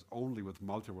collaboration, because only with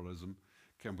multilateralism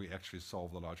can we actually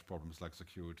solve the large problems like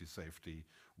security, safety,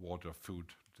 water, food,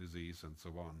 disease, and so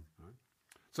on. Right?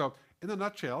 So in a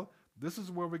nutshell, this is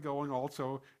where we're going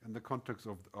also in the context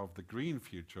of the green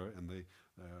future and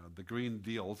the green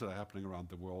deals that are happening around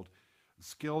the world.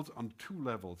 Skills on two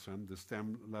levels, and the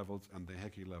STEM levels and the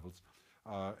HECI levels.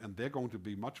 And they're going to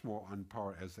be much more on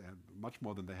par, much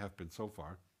more than they have been so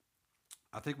far.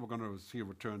 I think we're going to see a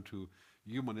return to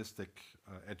humanistic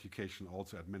education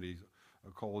also at many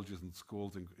colleges and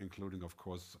schools, including, of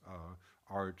course,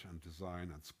 art and design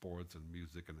and sports and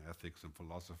music and ethics and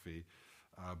philosophy,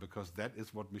 because that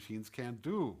is what machines can't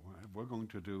do. Right? We're going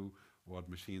to do what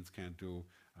machines can't do,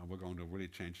 and we're going to really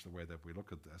change the way that we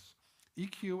look at this.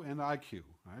 EQ and IQ,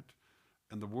 right?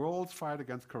 In the world's fight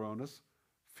against coronas,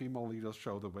 female leaders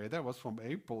show the way. That was from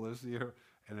April this year,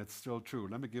 and it's still true.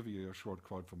 Let me give you a short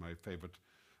quote from my favorite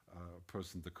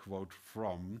person, the quote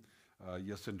from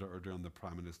Jacinda Ardern, the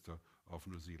Prime Minister of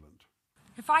New Zealand.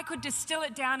 If I could distill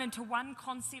it down into one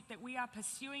concept that we are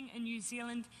pursuing in New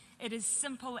Zealand, it is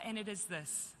simple, and it is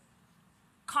this: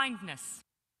 kindness.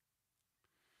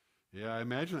 Yeah, I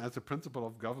imagine as a principle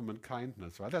of government,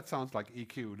 kindness, right? That sounds like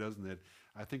EQ, doesn't it?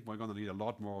 I think we're going to need a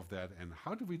lot more of that. And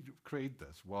how do we create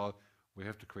this? Well, we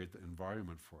have to create the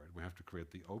environment for it. We have to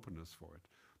create the openness for it,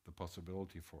 the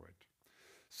possibility for it.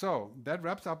 So that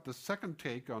wraps up the second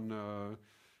take on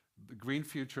the green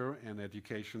future and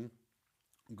education.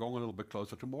 Going a little bit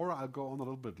closer. Tomorrow I'll go on a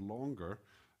little bit longer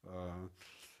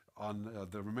on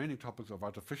the remaining topics of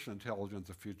artificial intelligence,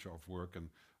 the future of work, and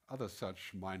other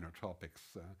such minor topics.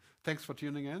 Thanks for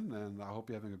tuning in, and I hope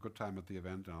you're having a good time at the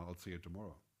event, and I'll see you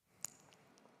tomorrow.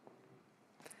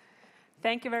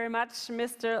 Thank you very much,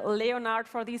 Mr. Leonhard,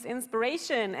 for this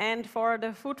inspiration and for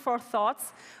the food for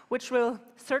thoughts, which will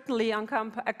certainly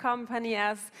accompany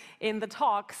us in the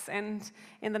talks and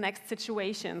in the next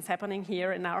situations happening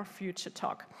here in our Future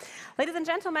Talk. Ladies and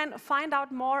gentlemen, find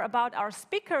out more about our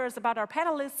speakers, about our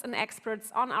panelists and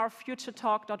experts on our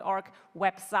futuretalk.org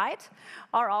website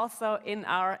or also in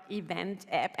our event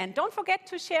app. And don't forget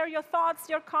to share your thoughts,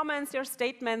 your comments, your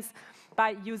statements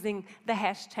by using the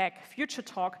hashtag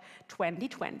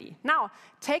FutureTalk2020. Now,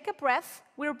 take a breath.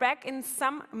 We're back in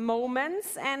some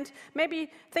moments, and maybe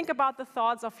think about the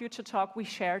thoughts of Future Talk we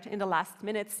shared in the last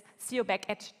minutes. See you back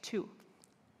at 2.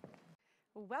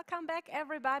 Welcome back,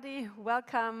 everybody.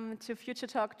 Welcome to Future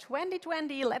Talk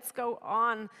 2020. Let's go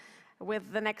on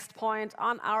with the next point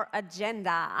on our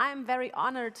agenda. I'm very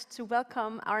honored to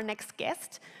welcome our next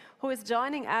guest, who is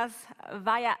joining us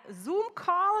via Zoom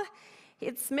call.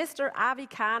 It's Mr. Avi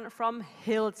Khan from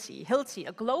Hilti. Hilti,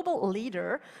 a global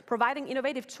leader providing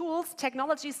innovative tools,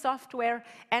 technology, software,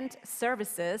 and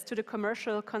services to the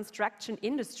commercial construction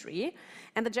industry.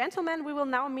 And the gentleman we will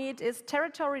now meet is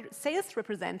Territory Sales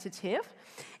Representative.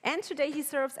 And today he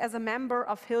serves as a member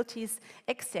of Hilti's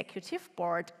Executive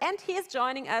Board. And he is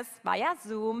joining us via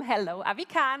Zoom. Hello, Avi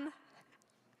Khan.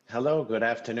 Hello, good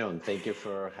afternoon. Thank you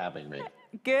for having me.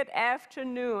 Good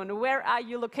afternoon. Where are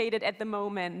you located at the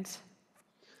moment?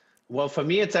 Well, for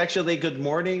me, it's actually good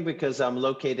morning because I'm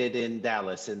located in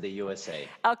Dallas in the USA.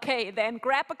 Okay, then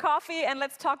grab a coffee and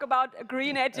let's talk about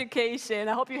green education.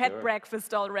 I hope you had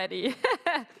breakfast already.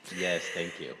 Yes,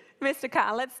 thank you. Mr.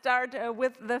 Khan, let's start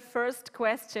with the first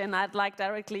question. I'd like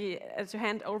directly to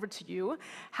hand over to you.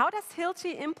 How does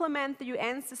Hilti implement the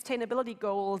UN sustainability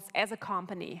goals as a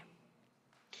company?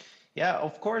 Yeah,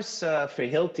 of course, for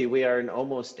Hilti, we are an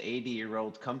almost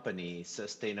 80-year-old company.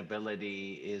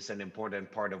 Sustainability is an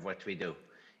important part of what we do.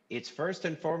 It's first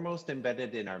and foremost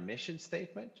embedded in our mission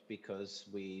statement because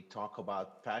we talk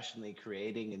about passionately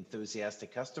creating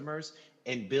enthusiastic customers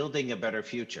and building a better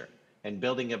future. And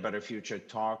building a better future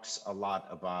talks a lot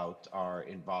about our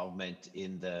involvement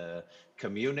in the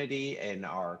community and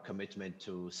our commitment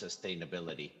to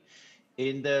sustainability.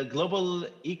 In the global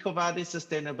EcoVadis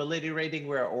sustainability rating,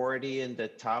 we're already in the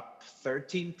top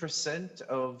 13%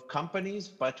 of companies,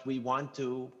 but we want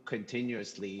to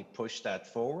continuously push that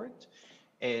forward.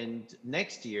 And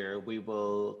next year, we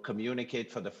will communicate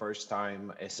for the first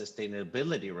time a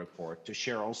sustainability report to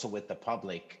share also with the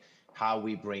public how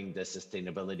we bring the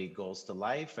sustainability goals to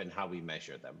life and how we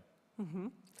measure them. Mm-hmm.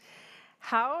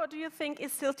 How do you think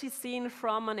is Hilti seen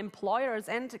from an employer's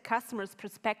and customer's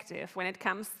perspective when it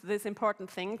comes to this important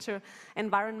thing, to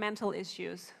environmental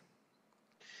issues?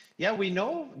 Yeah, we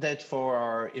know that for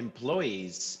our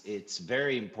employees, it's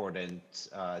very important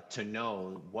to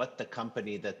know what the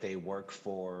company that they work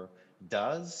for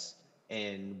does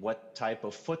and what type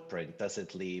of footprint does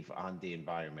it leave on the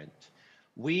environment.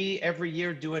 We every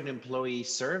year do an employee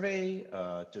survey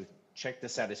to check the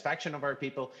satisfaction of our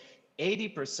people.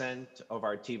 80% of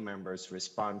our team members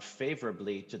respond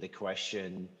favorably to the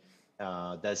question,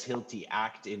 does Hilti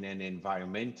act in an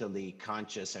environmentally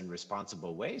conscious and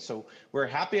responsible way? So we're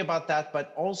happy about that,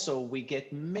 but also we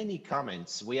get many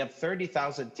comments. We have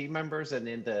 30,000 team members, and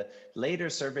in the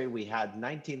later survey, we had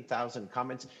 19,000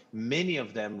 comments, many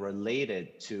of them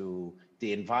related to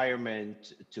the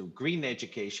environment, to green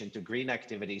education, to green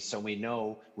activities. So we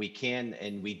know we can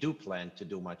and we do plan to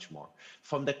do much more.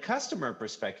 From the customer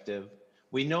perspective,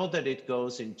 we know that it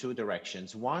goes in two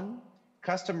directions. One,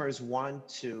 customers want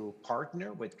to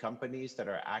partner with companies that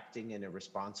are acting in a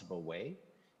responsible way.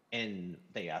 And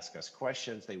they ask us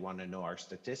questions. They want to know our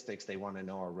statistics. They want to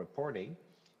know our reporting.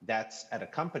 That's at a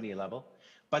company level.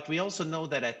 But we also know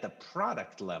that at the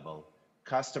product level,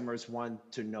 customers want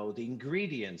to know the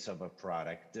ingredients of a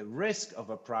product, the risk of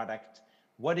a product.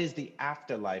 What is the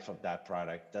afterlife of that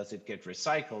product? Does it get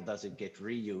recycled? Does it get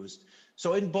reused?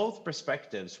 So in both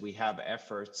perspectives, we have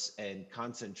efforts and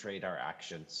concentrate our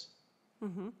actions.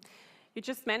 Mm-hmm. You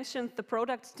just mentioned the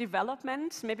product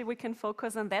development. Maybe we can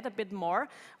focus on that a bit more.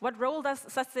 What role does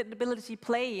sustainability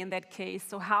play in that case?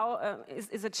 So how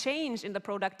is a change in the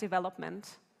product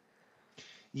development?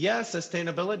 Yeah,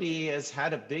 sustainability has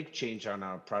had a big change on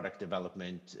our product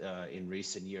development in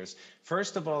recent years.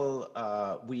 First of all,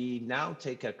 we now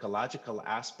take ecological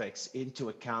aspects into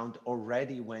account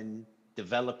already when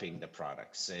developing the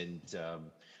products. And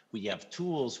we have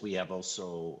tools, we have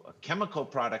also chemical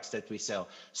products that we sell.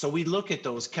 So we look at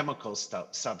those chemical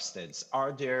substances.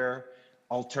 Are there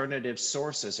alternative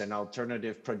sources and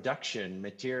alternative production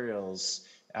materials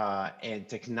and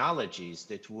technologies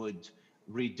that would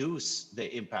reduce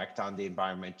the impact on the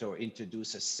environment or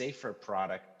introduce a safer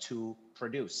product to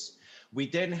produce. We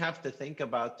then have to think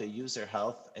about the user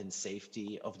health and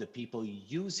safety of the people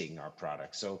using our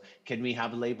products. So can we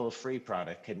have label-free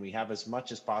product? Can we have as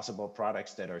much as possible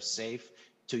products that are safe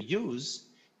to use?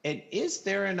 And is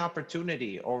there an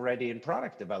opportunity already in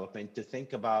product development to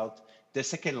think about the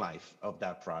second life of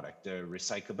that product, the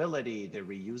recyclability, the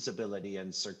reusability,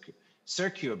 and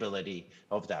circulability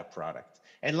of that product?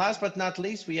 And last but not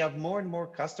least, we have more and more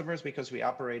customers, because we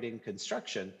operate in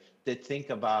construction, that think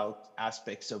about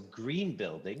aspects of green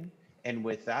building. And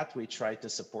with that, we try to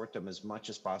support them as much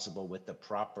as possible with the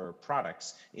proper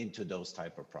products into those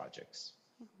type of projects.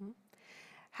 Mm-hmm.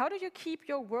 How do you keep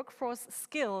your workforce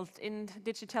skilled in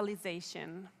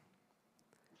digitalization?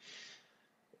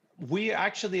 We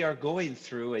actually are going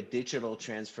through a digital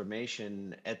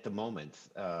transformation at the moment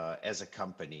as a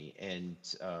company, and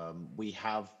we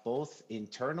have both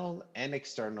internal and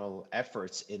external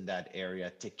efforts in that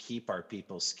area to keep our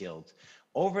people skilled.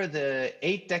 Over the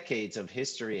 8 decades of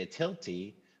history at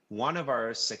Hilti, one of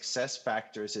our success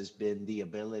factors has been the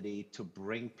ability to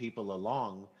bring people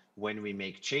along when we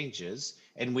make changes,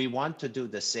 and we want to do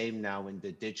the same now in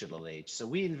the digital age. So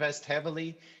we invest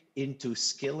heavily into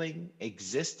skilling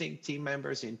existing team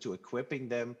members, into equipping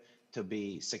them to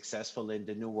be successful in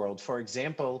the new world. For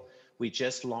example, we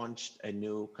just launched a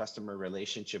new customer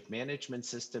relationship management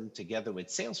system together with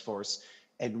Salesforce,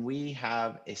 and we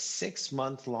have a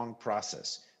 6-month-long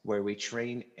process where we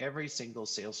train every single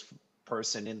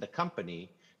salesperson in the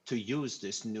company to use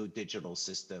this new digital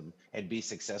system and be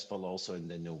successful also in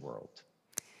the new world.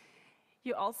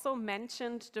 You also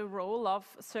mentioned the role of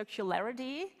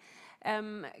circularity.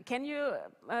 Can you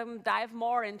dive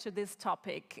more into this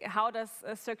topic? How does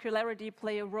circularity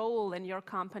play a role in your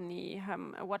company?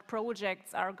 What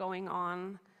projects are going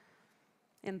on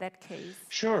in that case?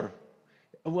 Sure.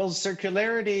 Well,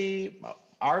 circularity,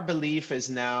 our belief is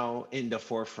now in the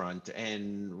forefront,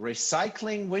 and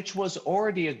recycling, which was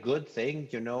already a good thing,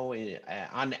 you know,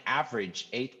 on average,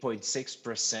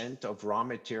 8.6% of raw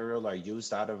material are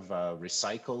used out of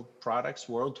recycled products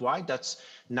worldwide. That's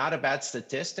not a bad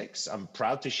statistics. I'm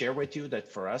proud to share with you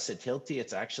that for us at Hilti,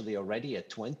 it's actually already at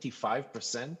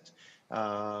 25%.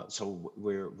 So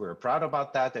we're proud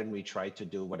about that, and we try to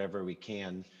do whatever we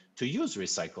can to use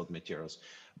recycled materials.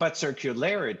 But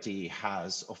circularity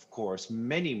has, of course,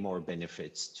 many more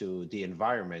benefits to the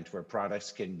environment, where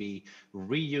products can be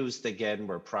reused again,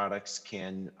 where products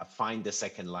can find a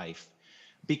second life.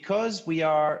 Because we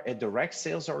are a direct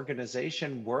sales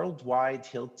organization worldwide,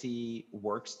 Hilti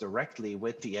works directly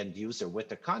with the end user, with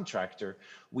the contractor.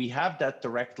 We have that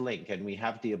direct link, and we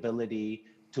have the ability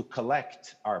to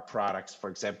collect our products, for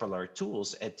example, our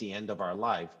tools, at the end of our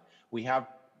life. We have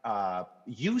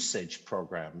usage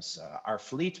programs. Our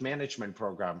fleet management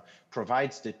program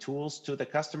provides the tools to the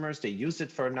customers. They use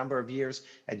it for a number of years,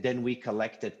 and then we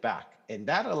collect it back. And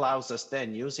that allows us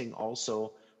then, using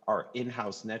also our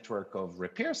in-house network of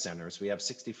repair centers. We have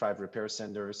 65 repair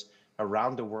centers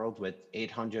around the world with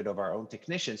 800 of our own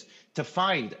technicians, to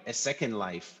find a second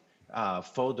life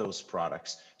for those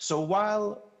products. So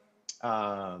while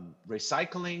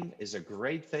recycling is a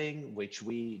great thing, which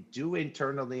we do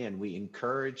internally and we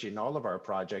encourage in all of our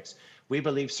projects, we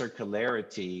believe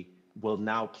circularity will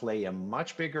now play a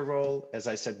much bigger role. As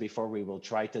I said before, we will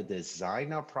try to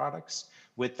design our products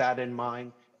with that in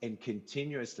mind, and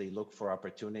continuously look for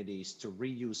opportunities to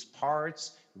reuse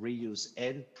parts, reuse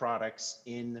end products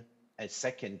in a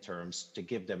second terms, to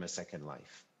give them a second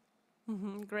life.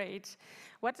 Mm-hmm, great.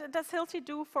 What does Hilti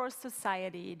do for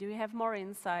society? Do you have more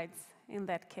insights in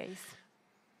that case?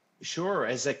 Sure.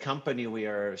 As a company, we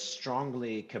are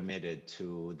strongly committed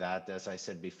to that, as I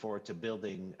said before, to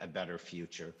building a better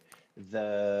future.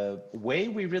 The way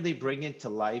we really bring it to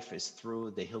life is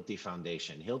through the Hilti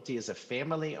Foundation. Hilti is a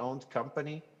family-owned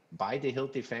company by the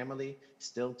Hilti family,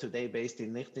 still today based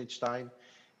in Liechtenstein.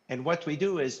 And what we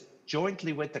do is,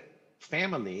 jointly with the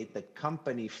family, the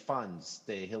company funds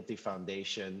the Hilti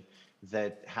Foundation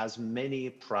that has many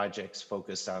projects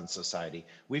focused on society.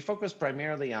 We focus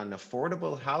primarily on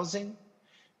affordable housing,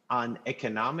 on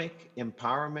economic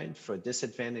empowerment for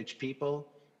disadvantaged people,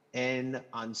 and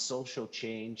on social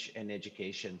change and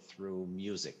education through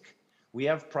music. We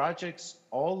have projects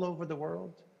all over the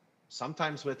world,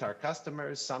 sometimes with our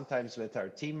customers, sometimes with our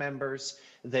team members,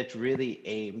 that really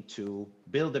aim to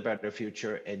build a better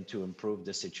future and to improve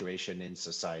the situation in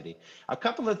society. A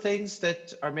couple of things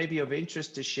that are maybe of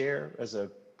interest to share as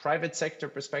a private sector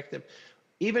perspective.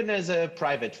 even as a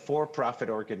private for-profit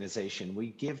organization, we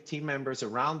give team members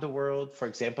around the world, for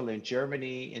example, in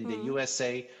Germany, in the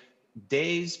USA,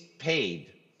 days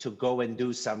paid to go and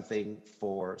do something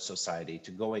for society,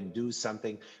 to go and do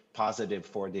something positive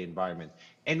for the environment.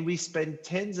 And we spend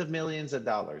tens of millions of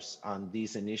dollars on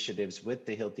these initiatives with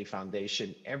the Hilti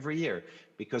Foundation every year,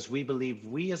 because we believe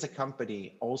we as a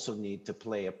company also need to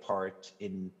play a part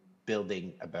in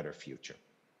building a better future.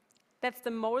 That's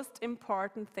the most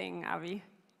important thing, Avi.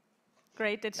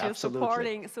 Great that you're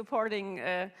Absolutely. supporting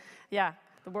yeah,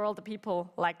 the world, the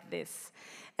people like this.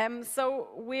 So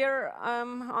we're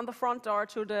on the front door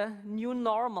to the new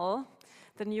normal,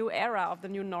 the new era of the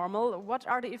new normal. What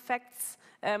are the effects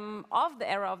of the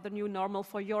era of the new normal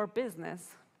for your business?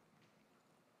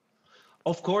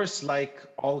 Of course, like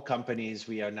all companies,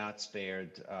 we are not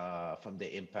spared from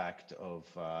the impact of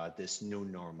this new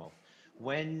normal.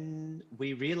 When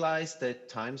we realized that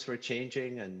times were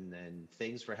changing and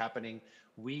things were happening,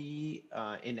 we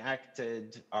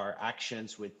enacted our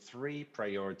actions with three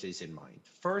priorities in mind.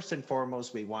 First and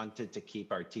foremost, we wanted to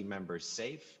keep our team members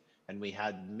safe, and we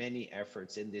had many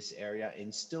efforts in this area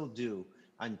and still do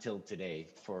until today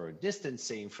for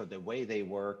distancing, for the way they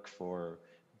work, for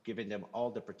giving them all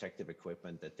the protective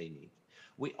equipment that they need.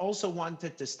 We also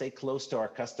wanted to stay close to our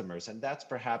customers, and that's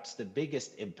perhaps the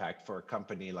biggest impact for a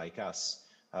company like us.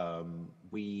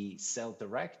 We sell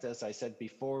direct, as I said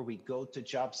before, we go to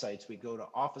job sites, we go to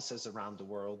offices around the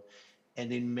world,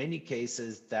 and in many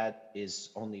cases that is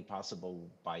only possible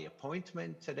by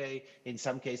appointment today. In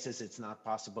some cases it's not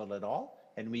possible at all,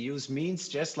 and we use means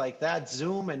just like that,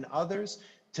 Zoom and others,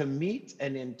 to meet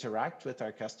and interact with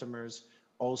our customers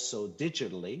also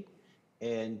digitally.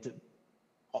 And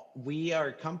we are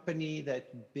a company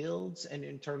that builds an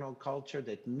internal culture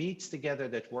that meets together,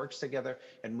 that works together,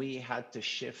 and we had to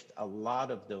shift a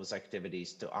lot of those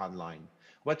activities to online.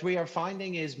 What we are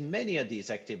finding is many of these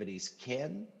activities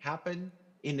can happen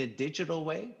in a digital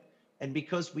way, and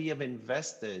because we have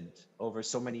invested over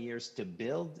so many years to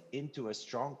build into a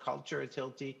strong culture at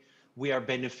Hilti, we are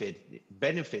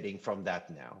benefiting from that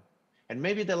now. And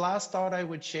maybe the last thought I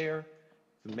would share,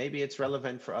 maybe it's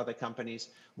relevant for other companies,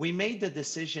 we made the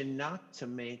decision not to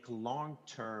make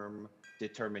long-term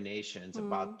determinations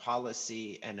about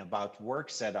policy and about work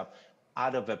setup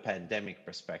out of a pandemic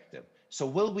perspective. So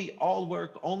will we all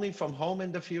work only from home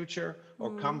in the future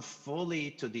or come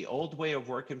fully to the old way of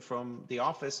working from the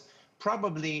office?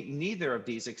 Probably neither of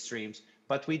these extremes,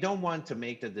 but we don't want to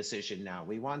make the decision now.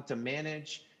 We want to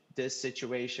manage this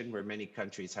situation where many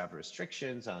countries have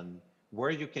restrictions on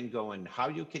where you can go and how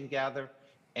you can gather,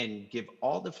 and give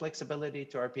all the flexibility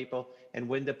to our people. And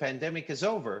when the pandemic is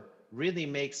over, really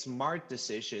make smart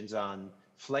decisions on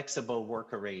flexible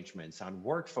work arrangements, on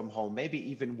work from home, maybe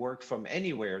even work from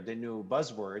anywhere, the new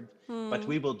buzzword, but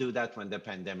we will do that when the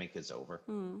pandemic is over.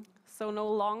 So no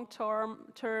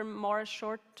long-term, more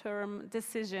short-term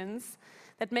decisions.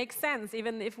 That makes sense,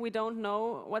 even if we don't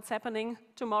know what's happening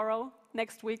tomorrow,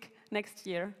 next week, next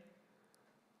year.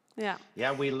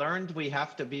 Yeah, we learned we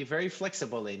have to be very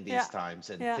flexible in these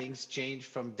times, and things change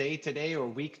from day to day or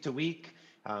week to week.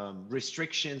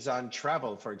 Restrictions on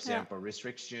travel, for example,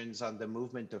 restrictions on the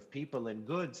movement of people and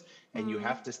goods, and you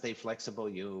have to stay flexible,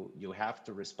 you have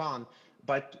to respond.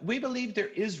 But we believe there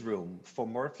is room for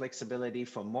more flexibility,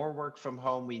 for more work from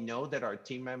home. We know that our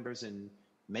team members in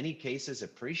many cases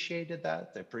appreciated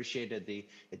that, they appreciated the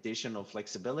additional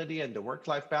flexibility and the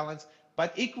work-life balance.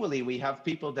 But equally, we have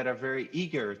people that are very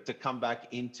eager to come back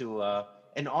into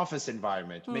an office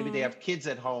environment. Maybe they have kids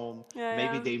at home,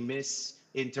 maybe they miss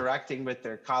interacting with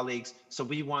their colleagues. So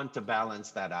we want to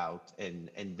balance that out and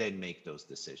then make those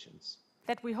decisions.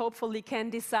 That we hopefully can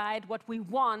decide what we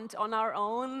want on our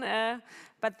own,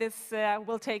 but this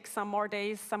will take some more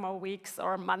days, some more weeks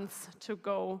or months to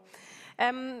go.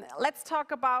 Let's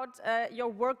talk about your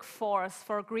workforce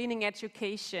for greening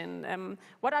education.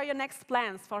 What are your next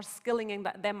plans for skilling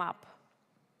them up?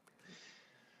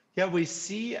 Yeah, we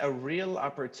see a real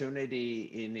opportunity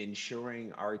in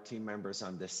ensuring our team members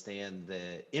understand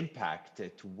the impact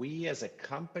that we as a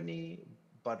company,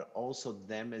 but also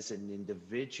them as an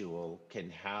individual,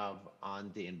 can have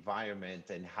on the environment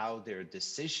and how their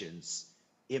decisions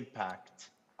impact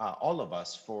all of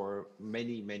us for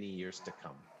many, many years to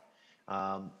come.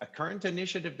 A current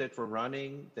initiative that we're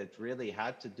running that really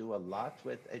had to do a lot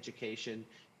with education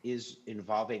is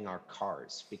involving our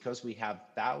cars. Because we have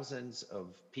thousands of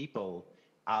people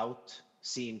out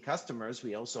seeing customers,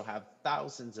 we also have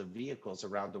thousands of vehicles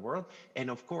around the world. And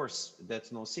of course,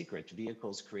 that's no secret,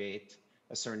 vehicles create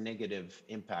a certain negative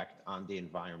impact on the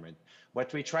environment.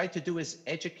 What we try to do is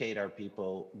educate our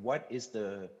people, what is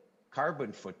the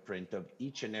carbon footprint of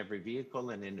each and every vehicle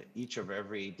and in each of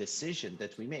every decision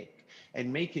that we make,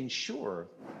 and making sure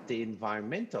the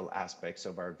environmental aspects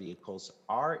of our vehicles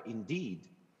are indeed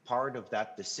part of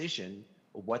that decision,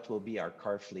 what will be our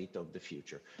car fleet of the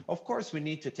future. Of course, we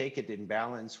need to take it in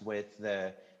balance with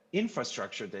the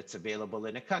infrastructure that's available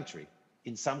in a country.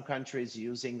 In some countries,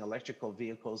 using electrical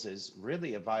vehicles is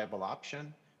really a viable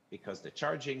option because the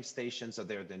charging stations are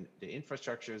there, the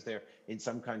infrastructure is there. In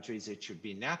some countries, it should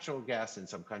be natural gas. In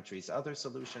some countries, other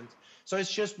solutions. So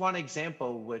it's just one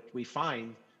example what we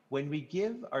find when we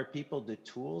give our people the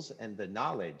tools and the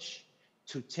knowledge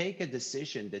to take a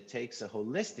decision that takes a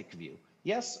holistic view.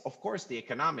 Yes, of course, the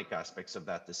economic aspects of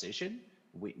that decision,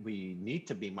 we need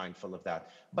to be mindful of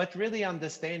that, but really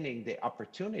understanding the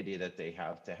opportunity that they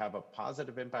have to have a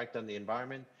positive impact on the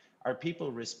environment, our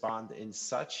people respond in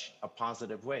such a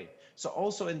positive way. So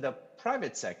also in the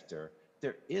private sector,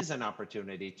 there is an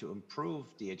opportunity to improve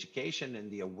the education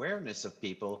and the awareness of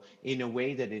people in a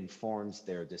way that informs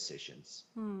their decisions.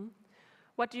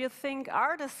 What do you think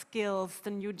are the skills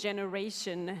the new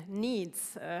generation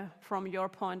needs from your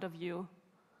point of view?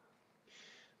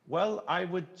 Well, I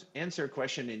would answer a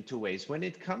question in two ways. When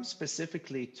it comes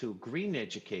specifically to green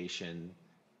education,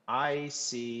 I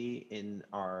see in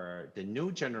the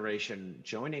new generation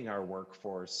joining our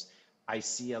workforce, I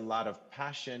see a lot of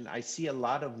passion. I see a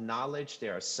lot of knowledge. They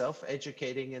are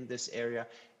self-educating in this area.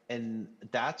 And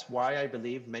that's why I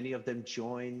believe many of them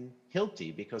join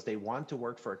Hilti, because they want to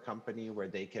work for a company where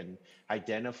they can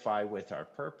identify with our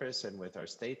purpose and with our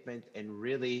statement and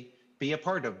really be a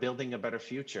part of building a better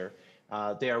future.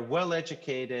 They are well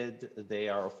educated. They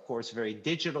are, of course, very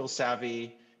digital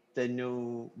savvy. The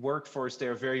new workforce,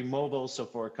 they're very mobile. So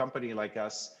for a company like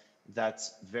us,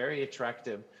 that's very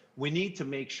attractive. We need to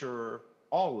make sure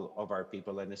all of our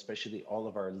people, and especially all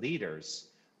of our leaders,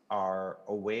 are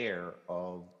aware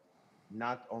of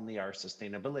not only our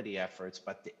sustainability efforts,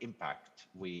 but the impact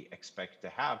we expect to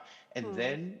have. And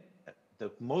then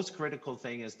the most critical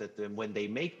thing is that when they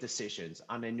make decisions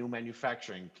on a new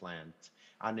manufacturing plant,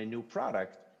 on a new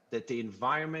product, that the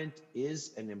environment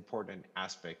is an important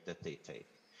aspect that they take.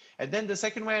 And then the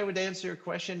second way I would answer your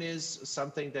question is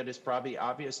something that is probably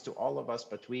obvious to all of us,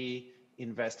 but we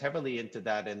invest heavily into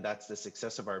that, and that's the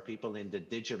success of our people in the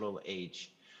digital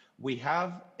age. We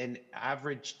have an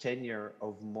average tenure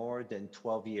of more than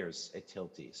 12 years at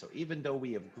Hilti. So even though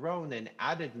we have grown and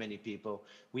added many people,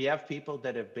 we have people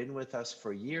that have been with us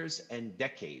for years and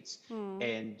decades.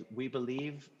 And we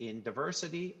believe in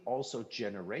diversity, also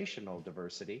generational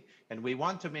diversity. And we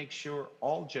want to make sure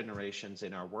all generations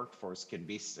in our workforce can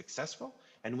be successful.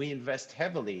 And we invest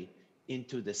heavily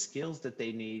into the skills that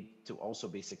they need to also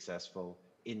be successful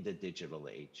in the digital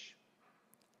age.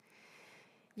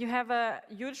 You have a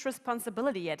huge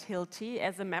responsibility at Hilti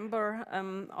as a member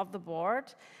of the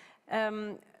board.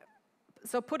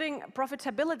 So putting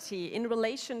profitability in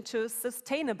relation to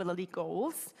sustainability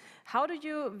goals, how do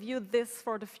you view this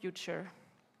for the future?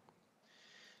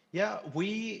 Yeah,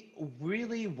 we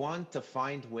really want to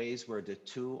find ways where the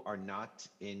two are not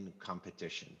in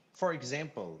competition. For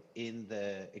example, in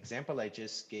the example I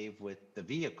just gave with the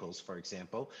vehicles, for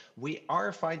example, we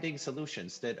are finding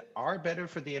solutions that are better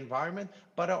for the environment,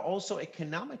 but are also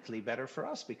economically better for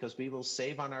us because we will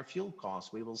save on our fuel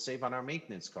costs, we will save on our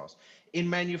maintenance costs. In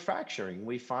manufacturing,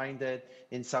 we find that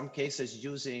in some cases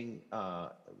using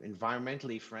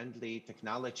environmentally friendly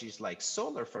technologies like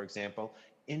solar, for example,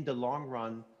 in the long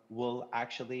run, will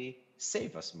actually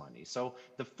save us money. So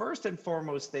the first and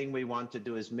foremost thing we want to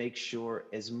do is make sure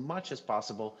as much as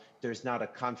possible there's not a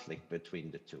conflict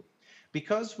between the two.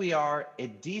 Because we are a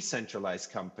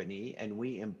decentralized company and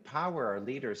we empower our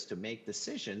leaders to make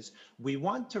decisions, we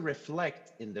want to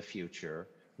reflect in the future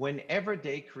whenever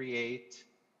they create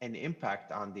an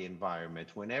impact on the environment,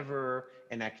 whenever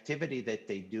an activity that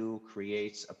they do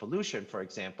creates a pollution, for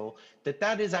example,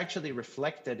 that is actually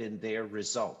reflected in their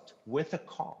result with a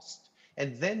cost.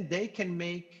 And then they can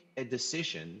make a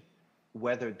decision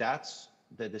whether that's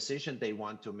the decision they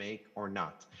want to make or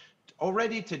not.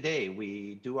 Already today,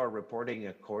 we do our reporting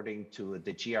according to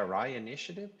the GRI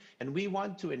initiative, and we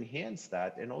want to enhance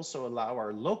that and also allow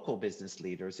our local business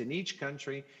leaders in each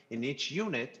country, in each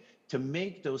unit, to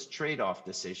make those trade-off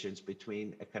decisions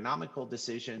between economical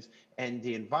decisions and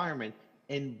the environment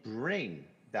and bring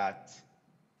that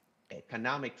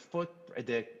economic footprint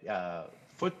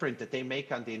that they make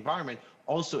on the environment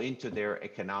also into their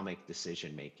economic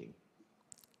decision-making.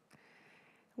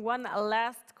 One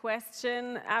last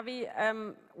question, Avi.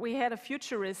 We had a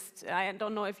futurist, I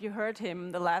don't know if you heard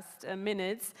him the last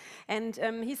minutes, and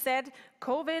he said,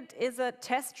 COVID is a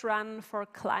test run for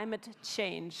climate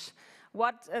change.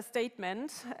 What a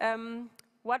statement.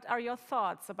 What are your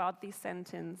thoughts about this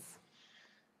sentence?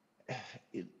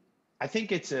 I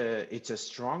think it's a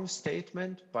strong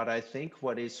statement, but I think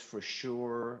what is for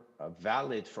sure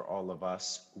valid for all of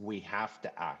us, we have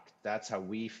to act. That's how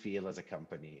we feel as a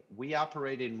company. We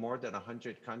operate in more than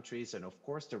 100 countries, and of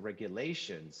course the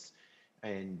regulations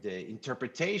and the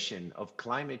interpretation of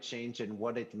climate change and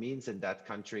what it means in that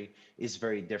country is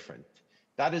very different.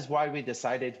 That is why we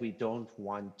decided we don't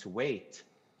want to wait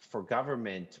for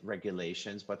government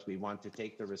regulations, but we want to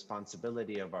take the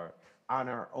responsibility on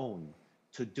our own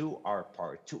to do our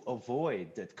part, to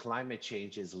avoid that climate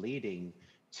change is leading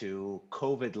to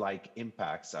COVID-like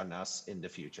impacts on us in the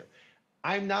future.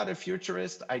 I'm not a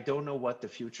futurist. I don't know what the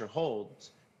future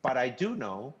holds, but I do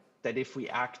know that if we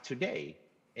act today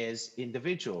as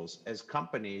individuals, as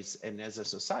companies, and as a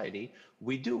society,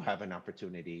 we do have an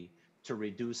opportunity to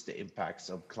reduce the impacts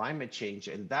of climate change,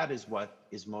 and that is what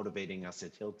is motivating us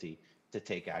at Hilti to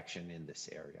take action in this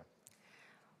area.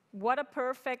 What a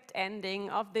perfect ending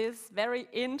of this very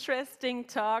interesting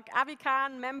talk. Avi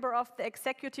Khan, member of the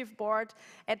executive board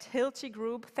at Hilti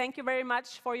Group, thank you very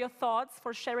much for your thoughts,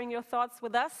 for sharing your thoughts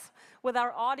with us, with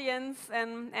our audience,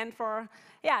 and for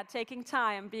taking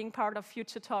time, being part of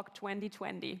Future Talk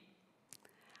 2020.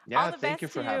 Yeah, All the thank best you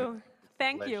for to having you. me.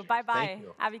 Thank you. Bye-bye,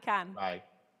 Avi Khan. Bye.